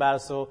submitted to anybody,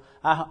 so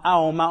I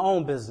own my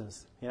own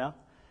business, and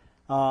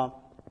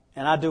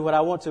I do what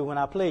I want to when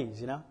I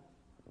please,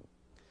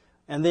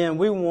 And then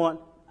we want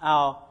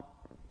our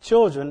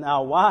children,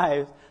 our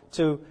wives,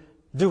 to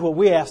do what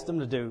we ask them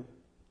to do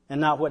and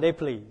not what they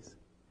please.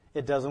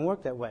 It doesn't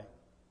work that way.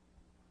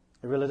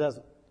 It really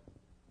doesn't.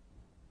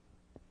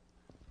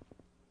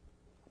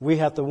 We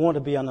have to want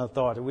to be under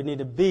authority. We need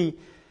to be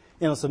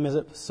in a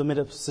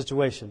submitted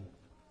situation.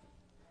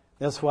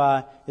 That's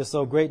why it's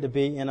so great to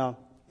be in a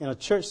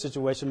church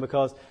situation,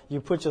 because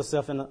you put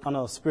yourself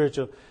under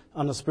spiritual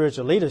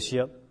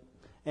leadership,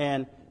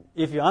 and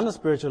if you're under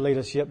spiritual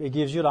leadership, it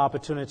gives you the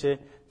opportunity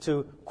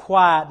to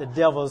quiet the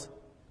devil's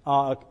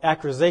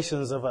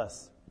accusations of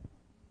us.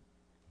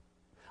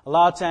 A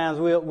lot of times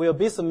we'll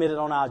be submitted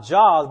on our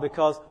jobs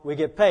because we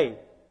get paid,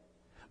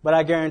 but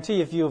I guarantee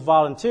you, if you're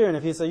volunteering,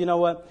 if you say, you know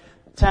what,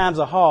 times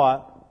are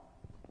hard,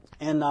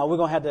 and we're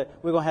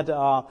gonna have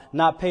to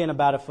not pay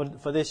anybody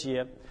for this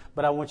year,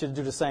 but I want you to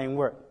do the same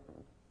work.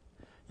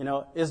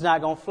 It's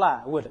not going to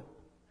fly, would it?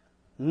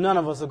 None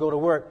of us will go to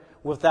work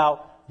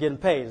without getting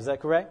paid. Is that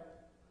correct?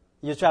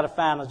 You try to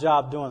find a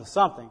job doing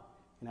something,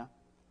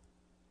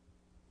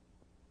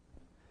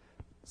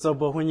 So,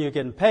 but when you're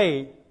getting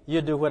paid,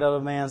 you do whatever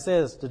man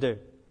says to do.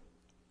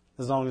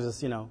 As long as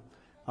it's,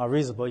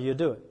 reasonable, you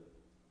do it.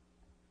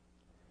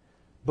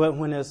 But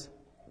when it's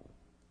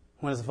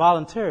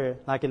voluntary,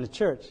 like in the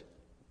church,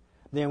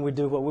 then we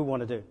do what we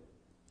want to do.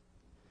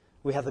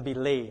 We have to be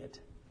led.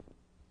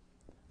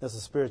 That's a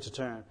spiritual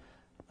term.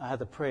 I have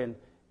to pray and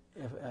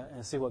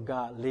see what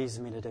God leads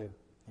me to do.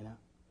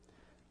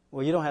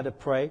 Well, you don't have to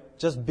pray.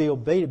 Just be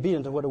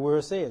obedient to what the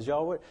Word says.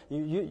 Y'all,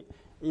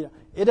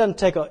 it doesn't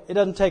take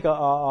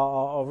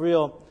a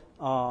real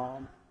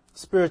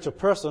spiritual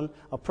person,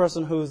 a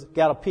person who's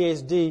got a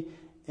PhD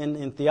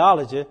in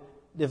theology.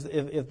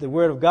 If the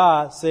Word of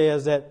God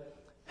says that,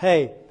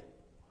 hey,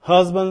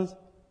 husbands,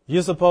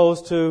 you're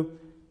supposed to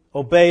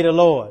obey the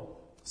Lord.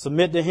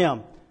 Submit to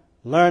Him.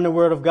 Learn the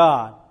Word of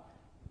God.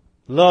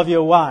 Love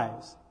your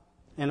wives.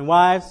 And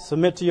wives,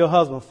 submit to your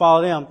husband.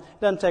 Follow them. It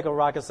doesn't take a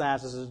rocket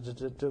scientist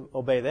to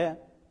obey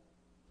that.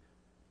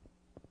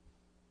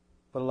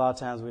 But a lot of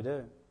times we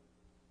do.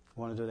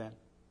 We want to do that.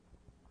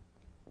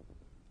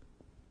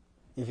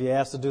 If you're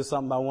asked to do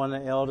something by one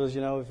of the elders,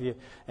 if you're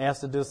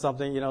asked to do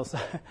something,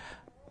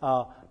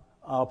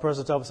 a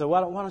person told me, said,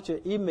 why don't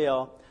you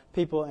email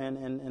people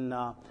and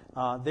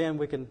then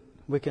we can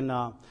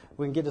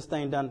get this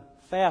thing done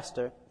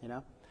faster, you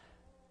know.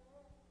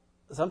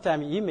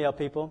 Sometimes you email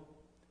people,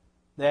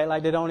 they act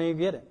like they don't even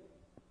get it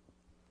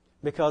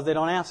because they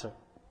don't answer.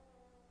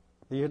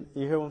 You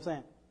hear what I'm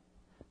saying?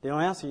 They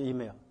don't answer your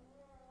email.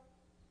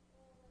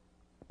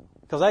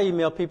 Because I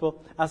email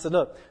people, I said,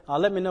 look,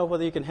 let me know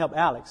whether you can help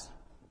Alex.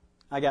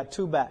 I got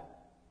 2 back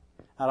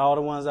out of all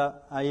the ones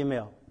I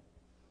emailed.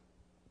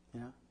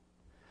 You know?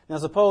 Now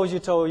suppose you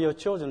told your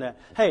children that,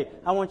 hey,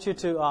 I want you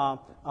to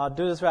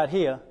do this right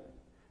here,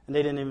 and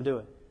they didn't even do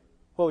it.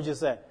 What would you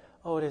say?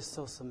 Oh, they're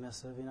so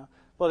submissive, you know.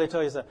 Well, they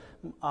told you, say,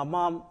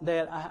 Mom,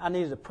 Dad, I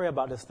needed to pray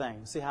about this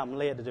thing. See how I'm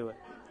led to do it,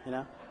 you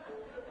know.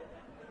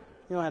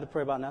 You don't have to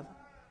pray about nothing.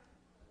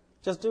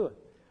 Just do it.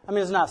 I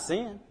mean, it's not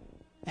sin.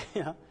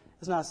 You know,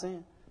 it's not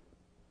sin.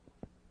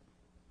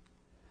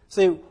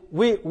 See,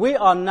 we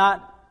are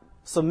not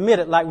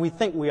submitted like we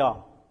think we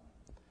are.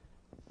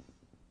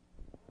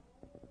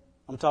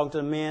 I'm talking to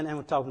the men and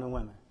we're talking to the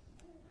women.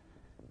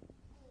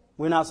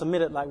 We're not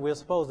submitted like we're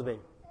supposed to be.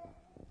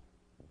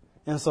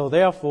 And so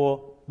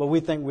therefore, but we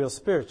think we're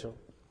spiritual.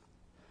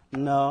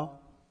 No.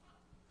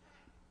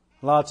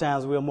 A lot of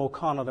times we're more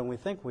carnal than we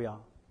think we are.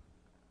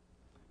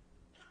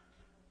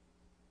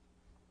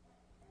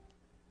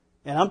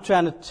 And I'm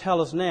trying to tell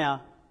us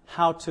now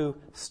how to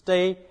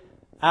stay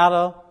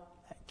how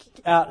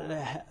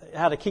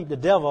to keep the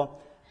devil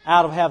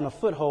out of having a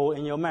foothold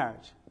in your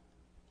marriage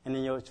and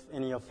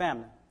in your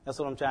family. That's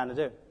what I'm trying to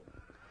do.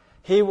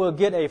 He will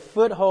get a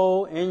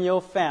foothold in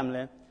your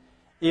family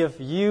if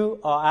you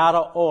are out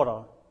of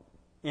order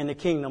in the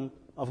kingdom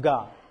of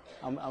God.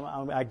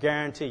 I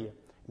guarantee you.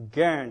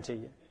 Guarantee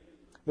you.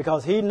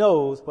 Because he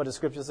knows what the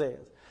scripture says.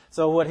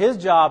 So what his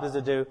job is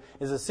to do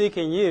is to seek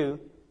in you,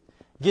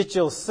 get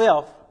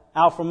yourself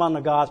out from under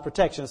God's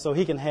protection so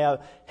he can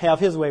have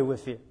his way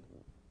with you.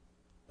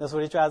 That's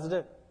what he tries to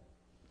do.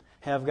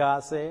 Have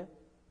God say it?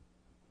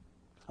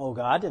 Oh,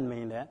 God, I didn't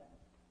mean that.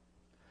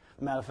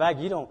 Matter of fact,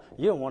 you don't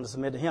want to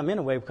submit to him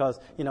anyway because,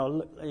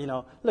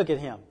 look at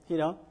him. He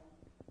don't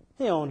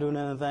do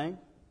anything.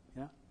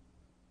 You know?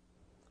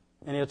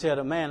 And he'll tell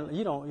the man,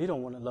 you don't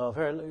want to love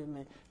her.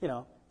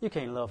 You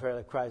can't love her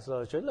like Christ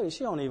loves the church. Look,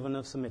 she don't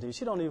even submit to you.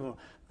 She don't even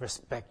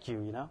respect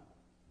you, you know.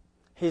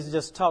 He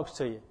just talks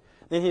to you.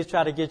 Then he's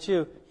trying to get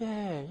you,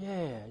 yeah,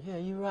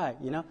 you're right,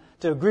 you know,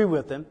 to agree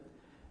with him.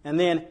 And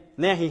then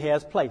he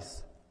has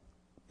place.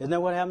 Isn't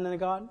that what happened in the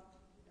garden?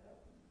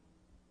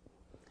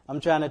 I'm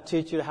trying to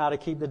teach you how to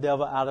keep the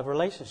devil out of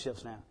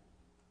relationships now.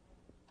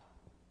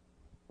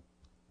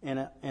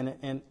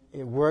 And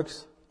it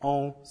works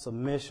on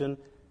submission.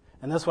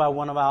 And that's why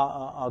one of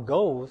our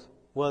goals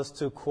was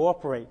to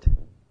cooperate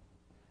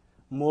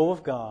more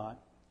with God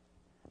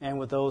and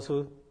with those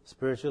who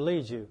spiritually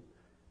lead you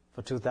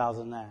for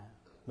 2009.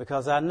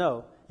 Because I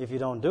know if you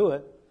don't do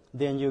it,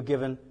 then you're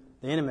giving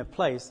the enemy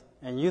place,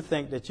 and you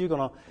think that you're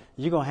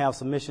gonna have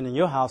submission in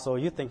your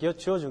household. You think your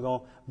children are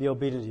gonna be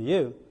obedient to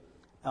you.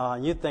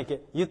 You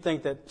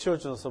think that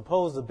children are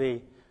supposed to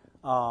be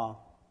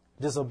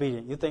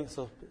disobedient. You think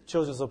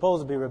children are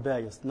supposed to be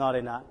rebellious. No,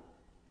 they're not.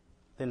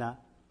 They're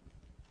not.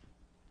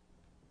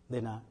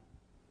 They're not.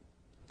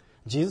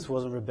 Jesus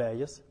wasn't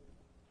rebellious.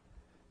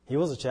 He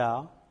was a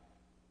child.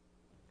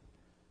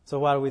 So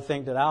why do we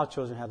think that our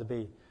children have to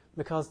be?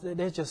 Because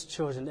they're just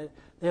children.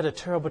 They're the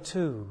terrible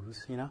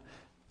twos, you know.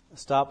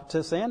 Stop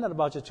saying that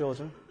about your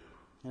children,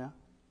 you know.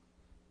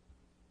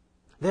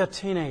 They're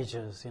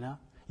teenagers, you know.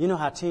 You know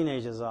how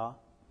teenagers are.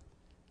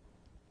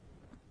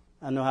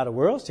 I know how the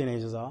world's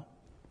teenagers are.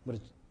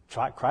 But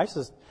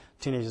Christ's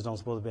teenagers don't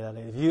supposed to be that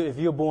way. If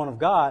you're born of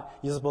God,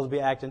 you're supposed to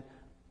be acting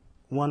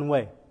one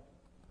way,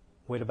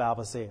 the way the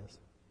Bible says.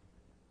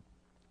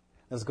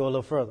 Let's go a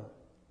little further.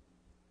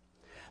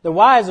 The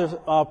wife's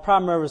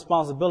primary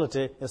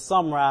responsibility is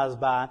summarized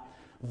by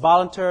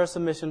voluntary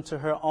submission to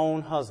her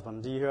own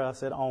husband. Do you hear I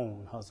said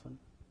own husband?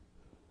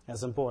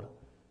 That's important.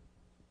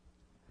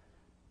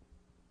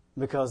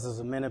 Because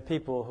there's many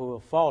people who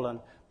have fallen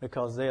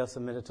because they are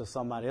submitted to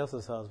somebody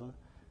else's husband.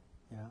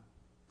 Yeah,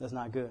 that's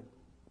not good.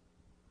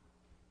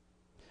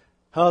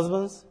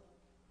 Husbands'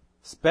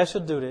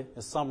 special duty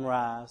is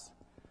summarized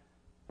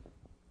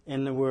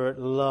in the word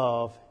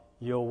love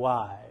your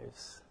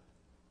wives,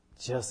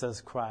 just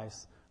as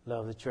Christ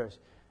loved the church.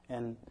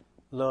 And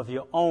love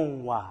your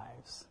own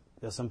wives.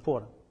 That's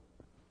important.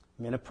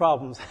 Many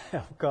problems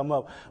have come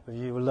up with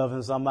you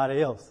loving somebody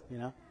else, you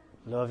know.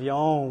 Love your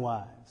own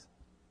wives.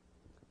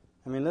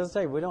 I mean, let's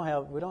say we don't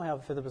have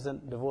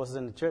 50% divorces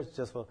in the church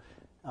just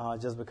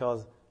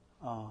because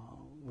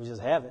we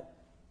just have it.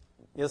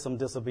 There's some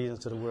disobedience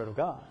to the Word of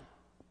God.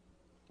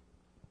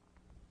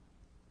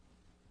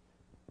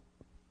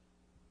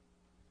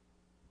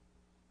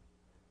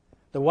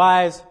 The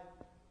wise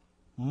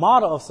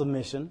model of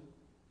submission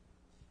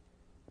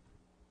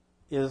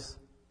is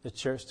the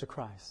church to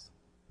Christ.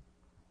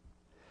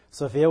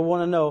 So if you ever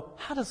want to know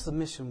how does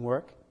submission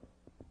work,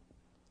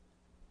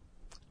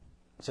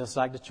 just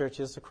like the church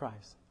is to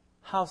Christ.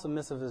 How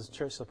submissive is the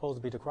church supposed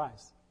to be to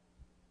Christ?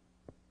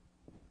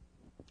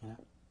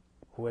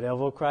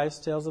 Whatever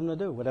Christ tells them to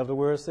do, whatever the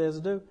Word says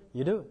to do,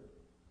 you do it.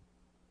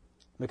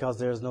 Because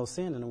there is no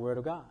sin in the Word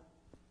of God.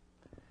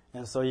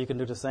 And so you can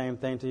do the same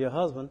thing to your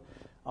husband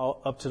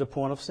up to the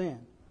point of sin.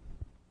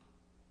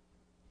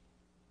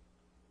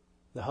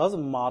 The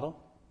husband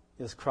model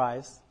is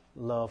Christ's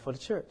love for the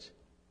church.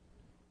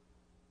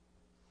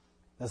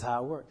 That's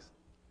how it works.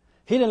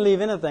 He didn't leave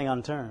anything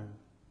unturned.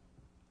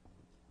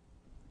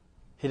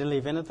 He didn't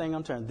leave anything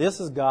unturned. This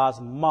is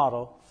God's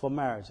model for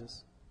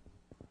marriages.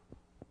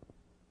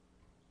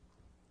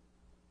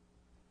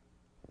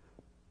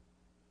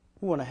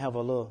 We want to have a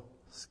little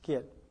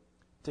skit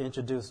to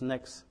introduce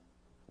next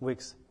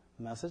week's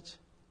message.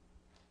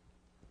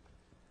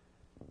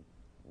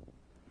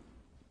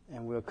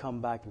 And we'll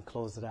come back and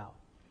close it out.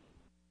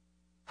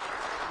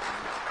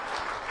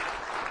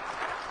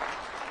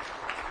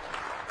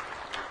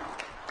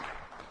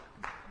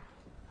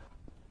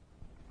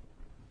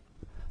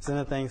 Does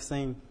anything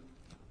seem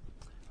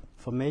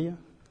familiar?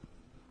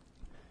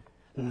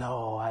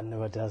 No, I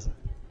know it doesn't.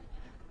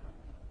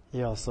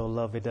 You're so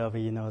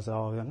lovey-dovey, you know, it's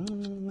all,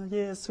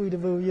 yeah, sweetie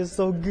boo, you're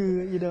so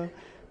good, you know.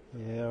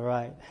 Yeah,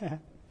 right.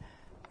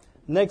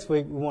 Next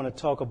week, we want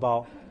to talk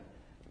about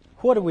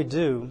what do we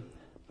do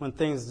when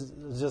things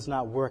are just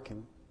not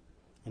working,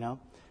 you know?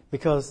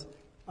 Because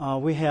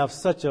we have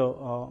such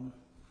a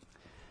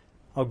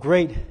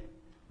great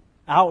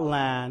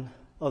outline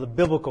of the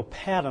biblical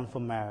pattern for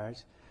marriage.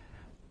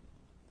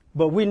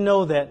 But we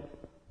know that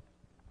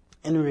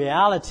in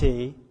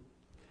reality,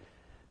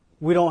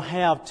 we don't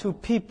have two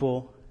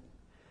people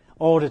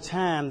all the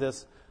time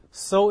that's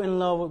so in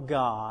love with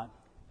God,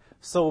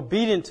 so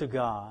obedient to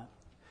God,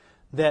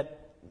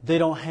 that they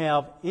don't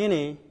have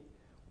any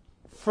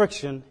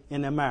friction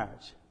in their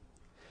marriage.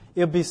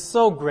 It would be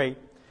so great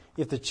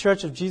if the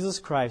Church of Jesus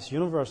Christ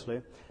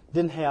universally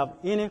didn't have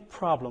any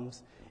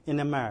problems in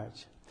their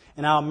marriage.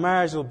 And our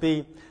marriage will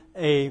be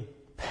a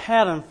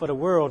pattern for the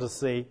world to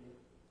see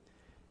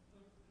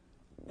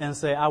and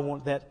say, I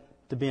want that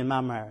to be in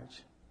my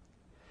marriage.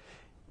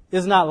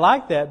 It's not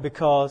like that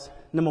because,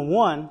 number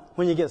one,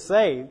 when you get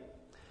saved,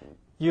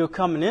 you're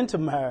coming into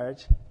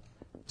marriage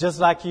just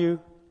like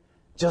you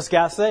just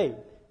got saved.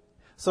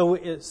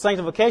 So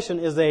sanctification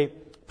is a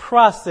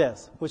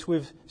process, which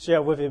we've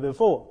shared with you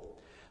before.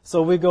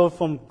 So we go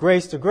from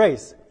grace to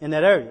grace in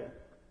that area.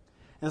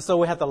 And so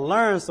we have to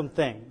learn some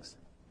things.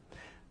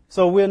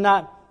 So we're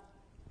not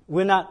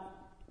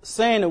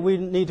saying that we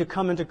need to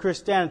come into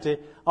Christianity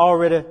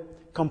already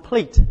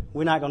complete.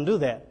 We're not going to do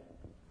that.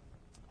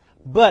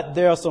 But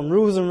there are some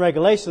rules and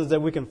regulations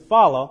that we can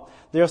follow.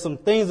 There are some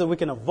things that we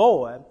can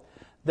avoid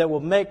that will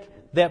make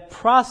that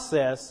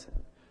process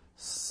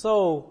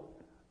so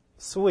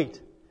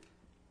sweet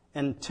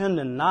and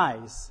tender and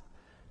nice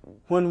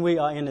when we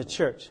are in the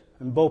church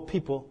and both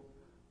people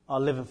are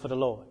living for the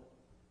Lord.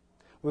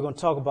 We're going to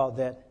talk about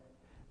that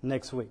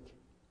next week.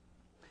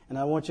 And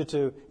I want you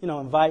to,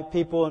 invite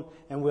people,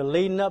 and we're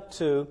leading up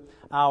to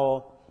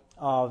our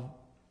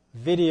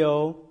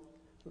video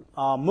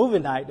movie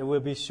night that we'll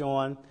be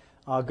showing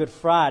Good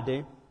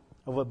Friday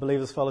over at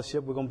Believers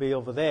Fellowship. We're going to be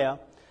over there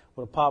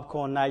with a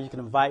popcorn night. You can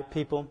invite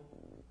people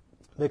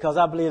because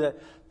I believe that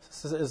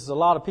there's a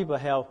lot of people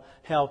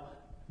have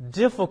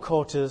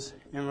difficulties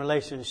in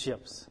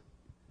relationships,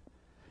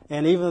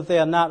 and even if they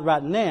are not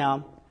right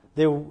now,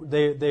 they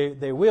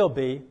will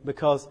be,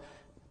 because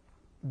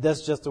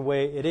that's just the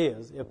way it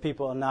is. If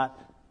people are not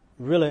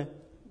really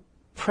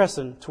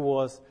pressing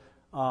towards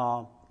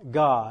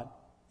God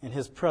in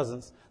His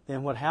presence,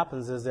 then what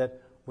happens is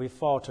that we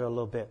falter a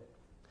little bit.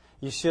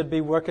 You should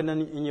be working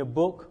in your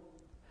book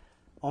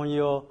on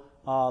your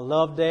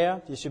Love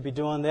Dare. You should be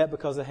doing that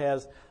because it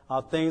has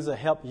things that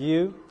help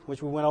you,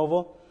 which we went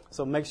over.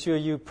 So make sure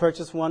you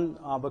purchase one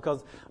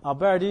because,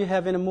 Barry, do you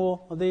have any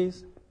more of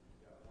these?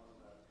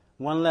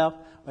 One left.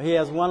 Well, he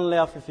has one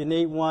left. If you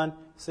need one,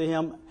 see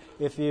him.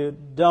 If you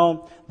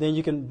don't, then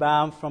you can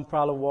buy them from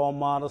probably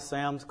Walmart or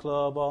Sam's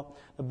Club or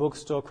the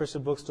bookstore,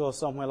 Christian bookstore, or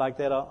somewhere like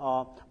that,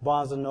 or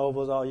Barnes &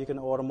 Nobles, or you can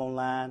order them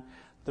online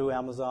through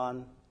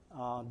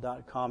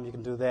Amazon.com. You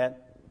can do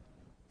that.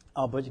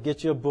 But you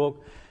get your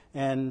book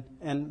and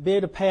be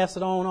able to pass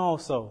it on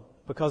also,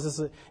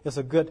 because it's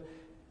a good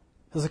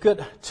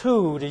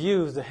tool to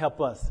use to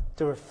help us,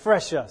 to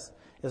refresh us.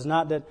 It's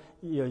not that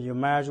your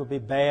marriage will be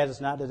bad.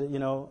 It's not that,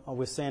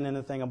 we're saying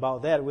anything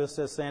about that. We're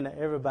just saying that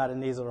everybody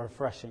needs a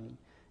refreshing,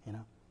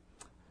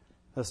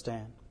 Let's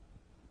stand.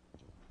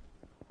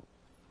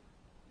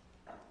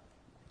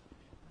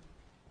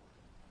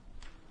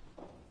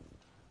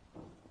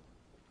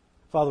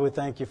 Father, we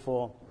thank you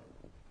for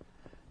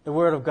the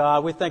Word of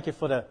God. We thank you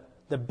for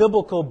the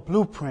biblical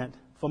blueprint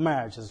for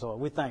marriages, Lord.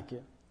 We thank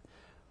you.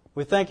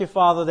 We thank you,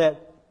 Father,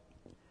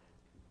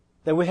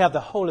 that we have the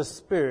Holy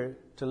Spirit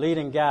to lead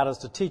and guide us,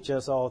 to teach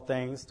us all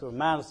things, to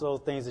remind us of those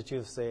things that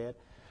you've said.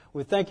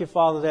 We thank you,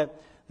 Father,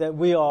 that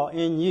we are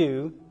in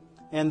you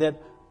and that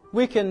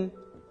we can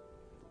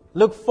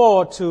look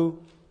forward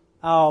to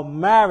our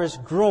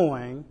marriage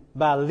growing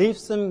by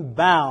leaps and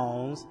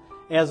bounds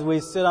as we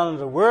sit under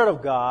the Word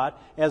of God,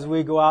 as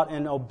we go out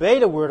and obey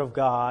the Word of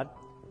God,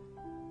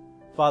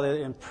 Father,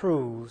 it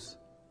improves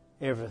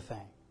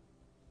everything.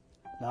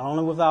 Not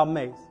only with our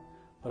mates,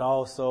 but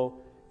also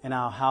in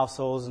our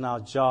households and our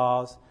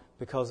jobs,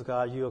 because,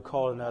 God, you are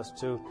calling us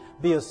to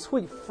be a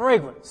sweet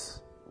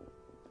fragrance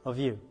of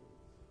you.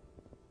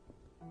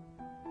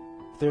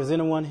 If there's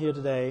anyone here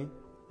today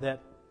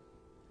that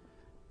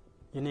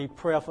you need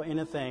prayer for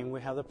anything,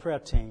 we have the prayer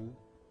team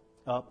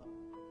up,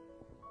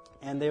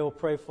 and they will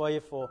pray for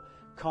you for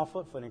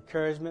comfort, for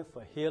encouragement,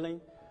 for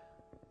healing,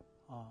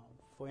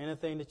 for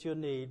anything that you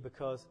need,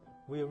 because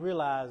we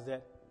realize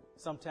that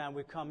sometimes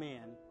we come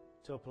in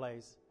to a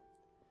place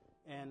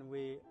and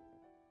we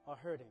are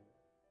hurting.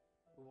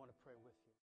 We want to pray with you.